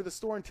anybody come to the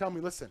store and tell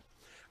me, listen,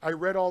 I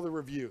read all the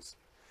reviews.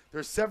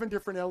 There's 7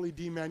 different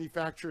LED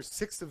manufacturers,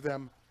 6 of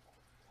them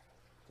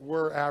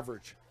were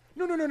average.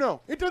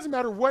 No. It doesn't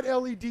matter what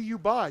LED you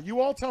buy.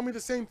 You all tell me the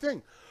same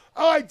thing.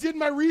 Oh, I did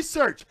my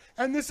research,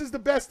 and this is the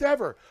best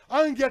ever.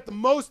 I'm going to get the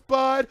most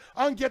bud.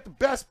 I'm going to get the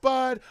best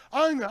bud.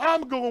 I'm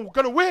going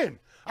to win.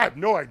 I have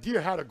no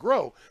idea how to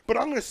grow, but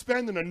I'm going to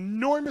spend an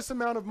enormous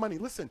amount of money.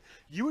 Listen,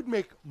 you would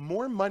make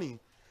more money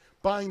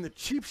buying the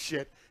cheap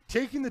shit,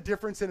 taking the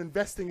difference and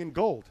investing in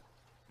gold.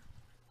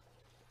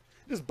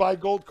 Just buy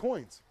gold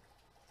coins.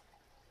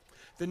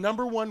 The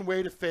number one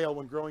way to fail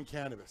when growing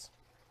cannabis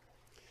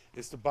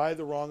is to buy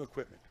the wrong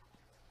equipment.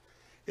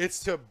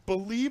 It's to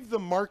believe the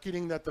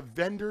marketing that the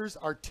vendors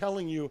are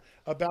telling you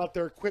about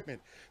their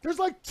equipment. There's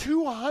like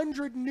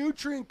 200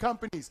 nutrient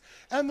companies,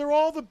 and they're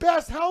all the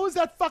best. How is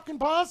that fucking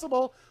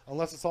possible?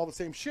 Unless it's all the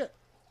same shit.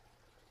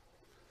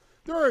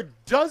 There are a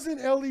dozen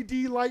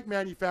LED light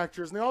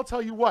manufacturers, and they all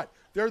tell you what?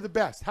 They're the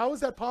best. How is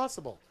that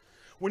possible?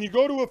 When you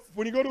go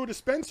to a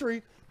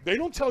dispensary, they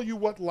don't tell you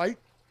what light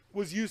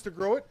was used to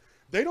grow it.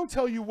 They don't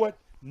tell you what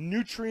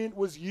nutrient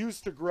was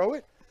used to grow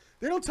it.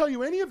 They don't tell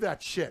you any of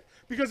that shit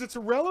because it's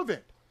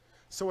irrelevant.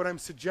 So what I'm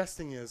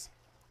suggesting is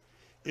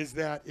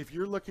that if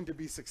you're looking to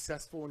be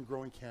successful in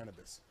growing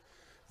cannabis,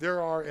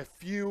 there are a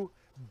few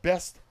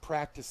best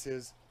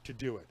practices to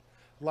do it.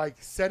 Like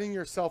setting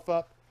yourself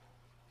up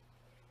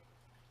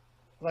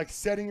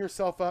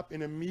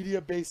in a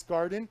media-based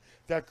garden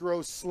that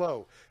grows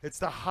slow. It's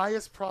the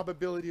highest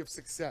probability of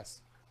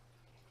success.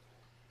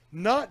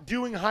 Not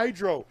doing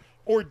hydro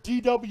or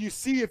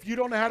DWC if you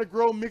don't know how to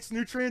grow mixed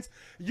nutrients.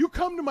 You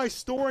come to my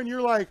store and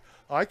you're like,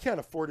 oh, I can't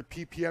afford a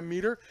ppm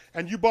meter,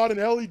 and you bought an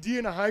LED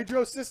and a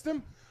hydro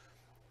system.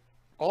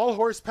 All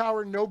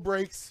horsepower, no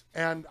brakes,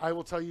 and I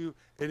will tell you,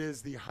 it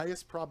is the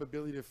highest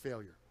probability of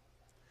failure.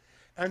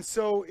 And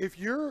so if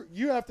you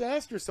have to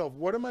ask yourself,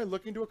 what am I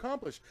looking to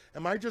accomplish?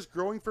 Am I just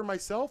growing for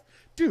myself?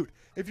 Dude,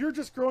 if you're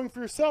just growing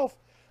for yourself,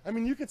 I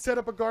mean, you could set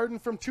up a garden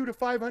from $200 to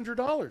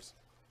 $500.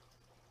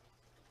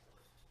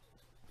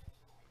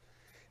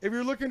 If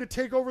you're looking to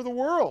take over the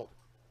world,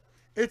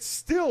 it's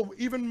still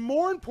even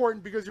more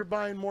important because you're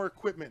buying more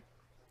equipment.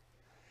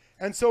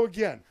 And so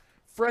again,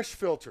 Phresh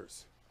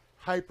filters,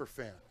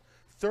 Hyperfan,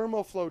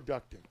 Thermoflo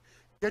ducting.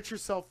 Get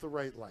yourself the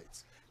right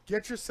lights.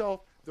 Get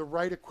yourself the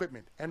right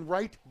equipment. And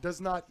right does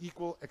not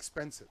equal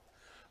expensive.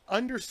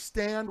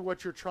 Understand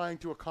what you're trying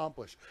to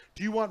accomplish.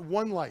 Do you want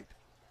one light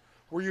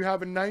where you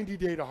have a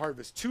 90-day to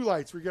harvest? 2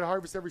 lights where you get a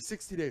harvest every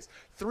 60 days?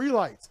 3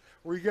 lights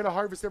where you get a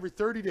harvest every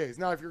 30 days?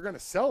 Now, if you're going to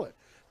sell it,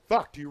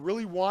 fuck, do you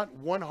really want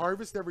one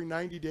harvest every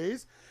 90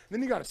 days? And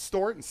then you got to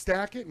store it and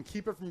stack it and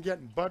keep it from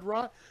getting bud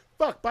rot.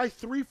 Fuck, buy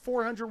 3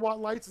 400-watt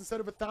lights instead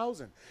of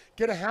 1,000.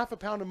 Get a half a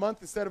pound a month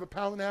instead of a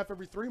pound and a half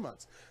every 3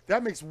 months.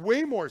 That makes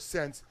way more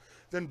sense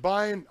than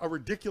buying a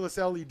ridiculous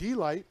LED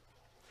light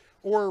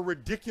or a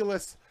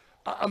ridiculous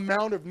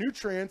amount of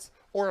nutrients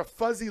or a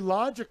fuzzy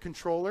logic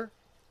controller.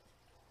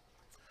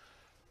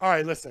 All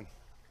right, listen.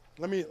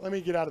 Let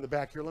me get out of the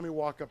back here. Let me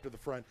walk up to the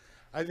front.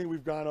 I think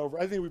we've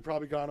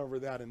probably gone over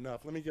that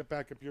enough. Let me get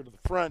back up here to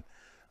the front.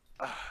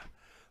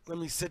 Let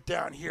me sit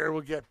down here.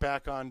 We'll get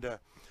back on to...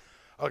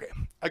 Okay,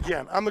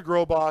 again, I'm the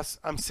Grow Boss.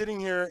 I'm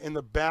sitting here in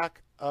the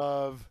back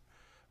of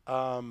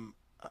a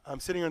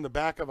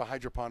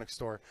hydroponic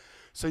store.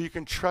 So you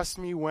can trust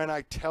me when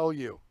I tell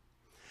you.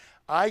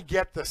 I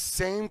get the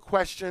same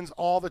questions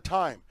all the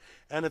time.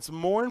 And it's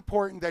more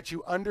important that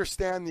you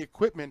understand the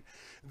equipment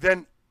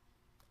than...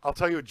 I'll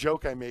tell you a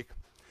joke I make.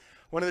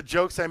 One of the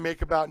jokes I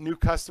make about new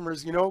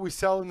customers, you know what we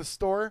sell in the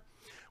store?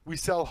 We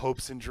sell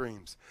hopes and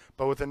dreams.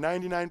 But with a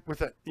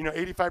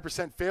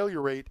 85%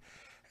 failure rate,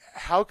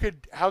 how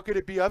could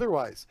it be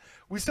otherwise?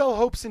 We sell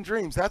hopes and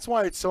dreams. That's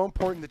why it's so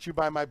important that you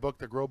buy my book,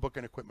 The Grow Book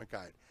and Equipment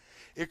Guide.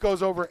 It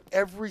goes over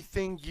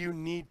everything you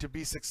need to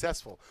be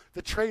successful.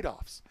 The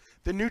trade-offs,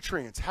 the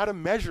nutrients, how to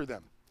measure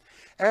them.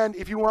 And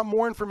if you want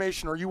more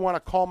information or you want to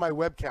call my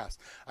webcast,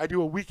 I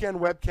do a weekend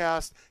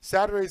webcast,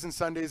 Saturdays and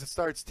Sundays. It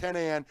starts 10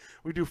 a.m.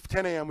 We do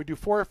 10 a.m. We do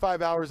 4 or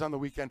 5 hours on the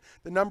weekend.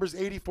 The number's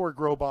 84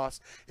 Grow Boss.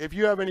 If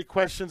you have any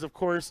questions, of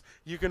course,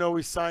 you can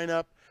always sign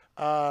up.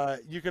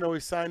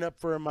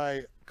 For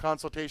my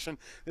consultation.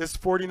 This is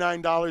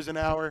 $49 an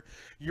hour.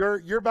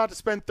 You're about to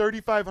spend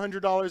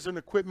 $3,500 on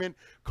equipment.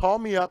 Call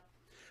me up.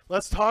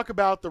 Let's talk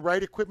about the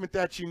right equipment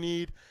that you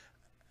need.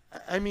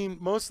 I mean,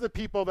 most of the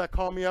people that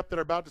call me up that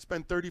are about to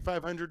spend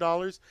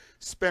 $3,500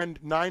 spend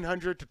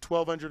 $900 to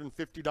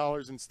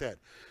 $1,250 instead.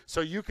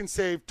 So you can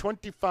save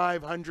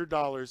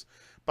 $2,500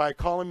 by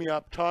calling me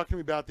up, talking to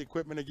me about the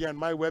equipment. Again,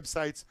 my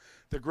website's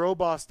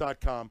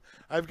thegrowboss.com.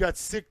 I've got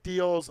sick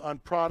deals on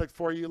product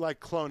for you like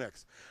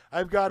Clonex.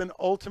 I've got an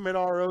ultimate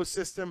RO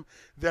system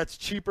that's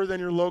cheaper than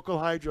your local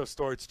hydro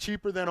store. It's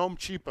cheaper than Home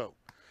Cheapo.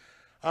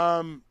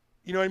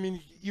 You know what I mean?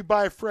 You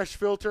buy a Phresh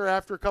filter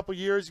after a couple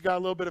years, you got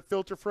a little bit of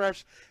filter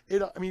fresh.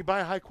 You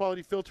buy a high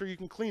quality filter, you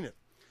can clean it.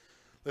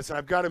 Listen,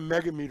 I've got a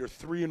mega meter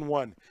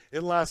 3-in-1.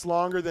 It lasts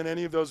longer than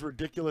any of those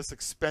ridiculous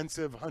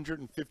expensive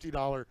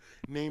 $150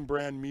 name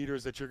brand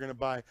meters that you're going to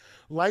buy.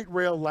 Light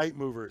rail light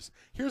movers.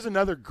 Here's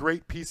another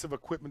great piece of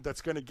equipment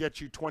that's going to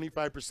get you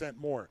 25%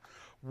 more.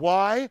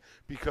 Why?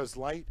 Because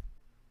light,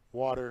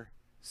 water,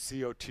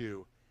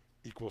 CO2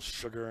 equals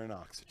sugar and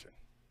oxygen.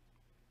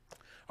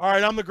 All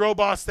right, I'm the Grow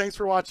Boss. Thanks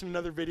for watching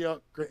another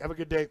video. Great. Have a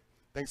good day.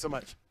 Thanks so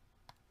much.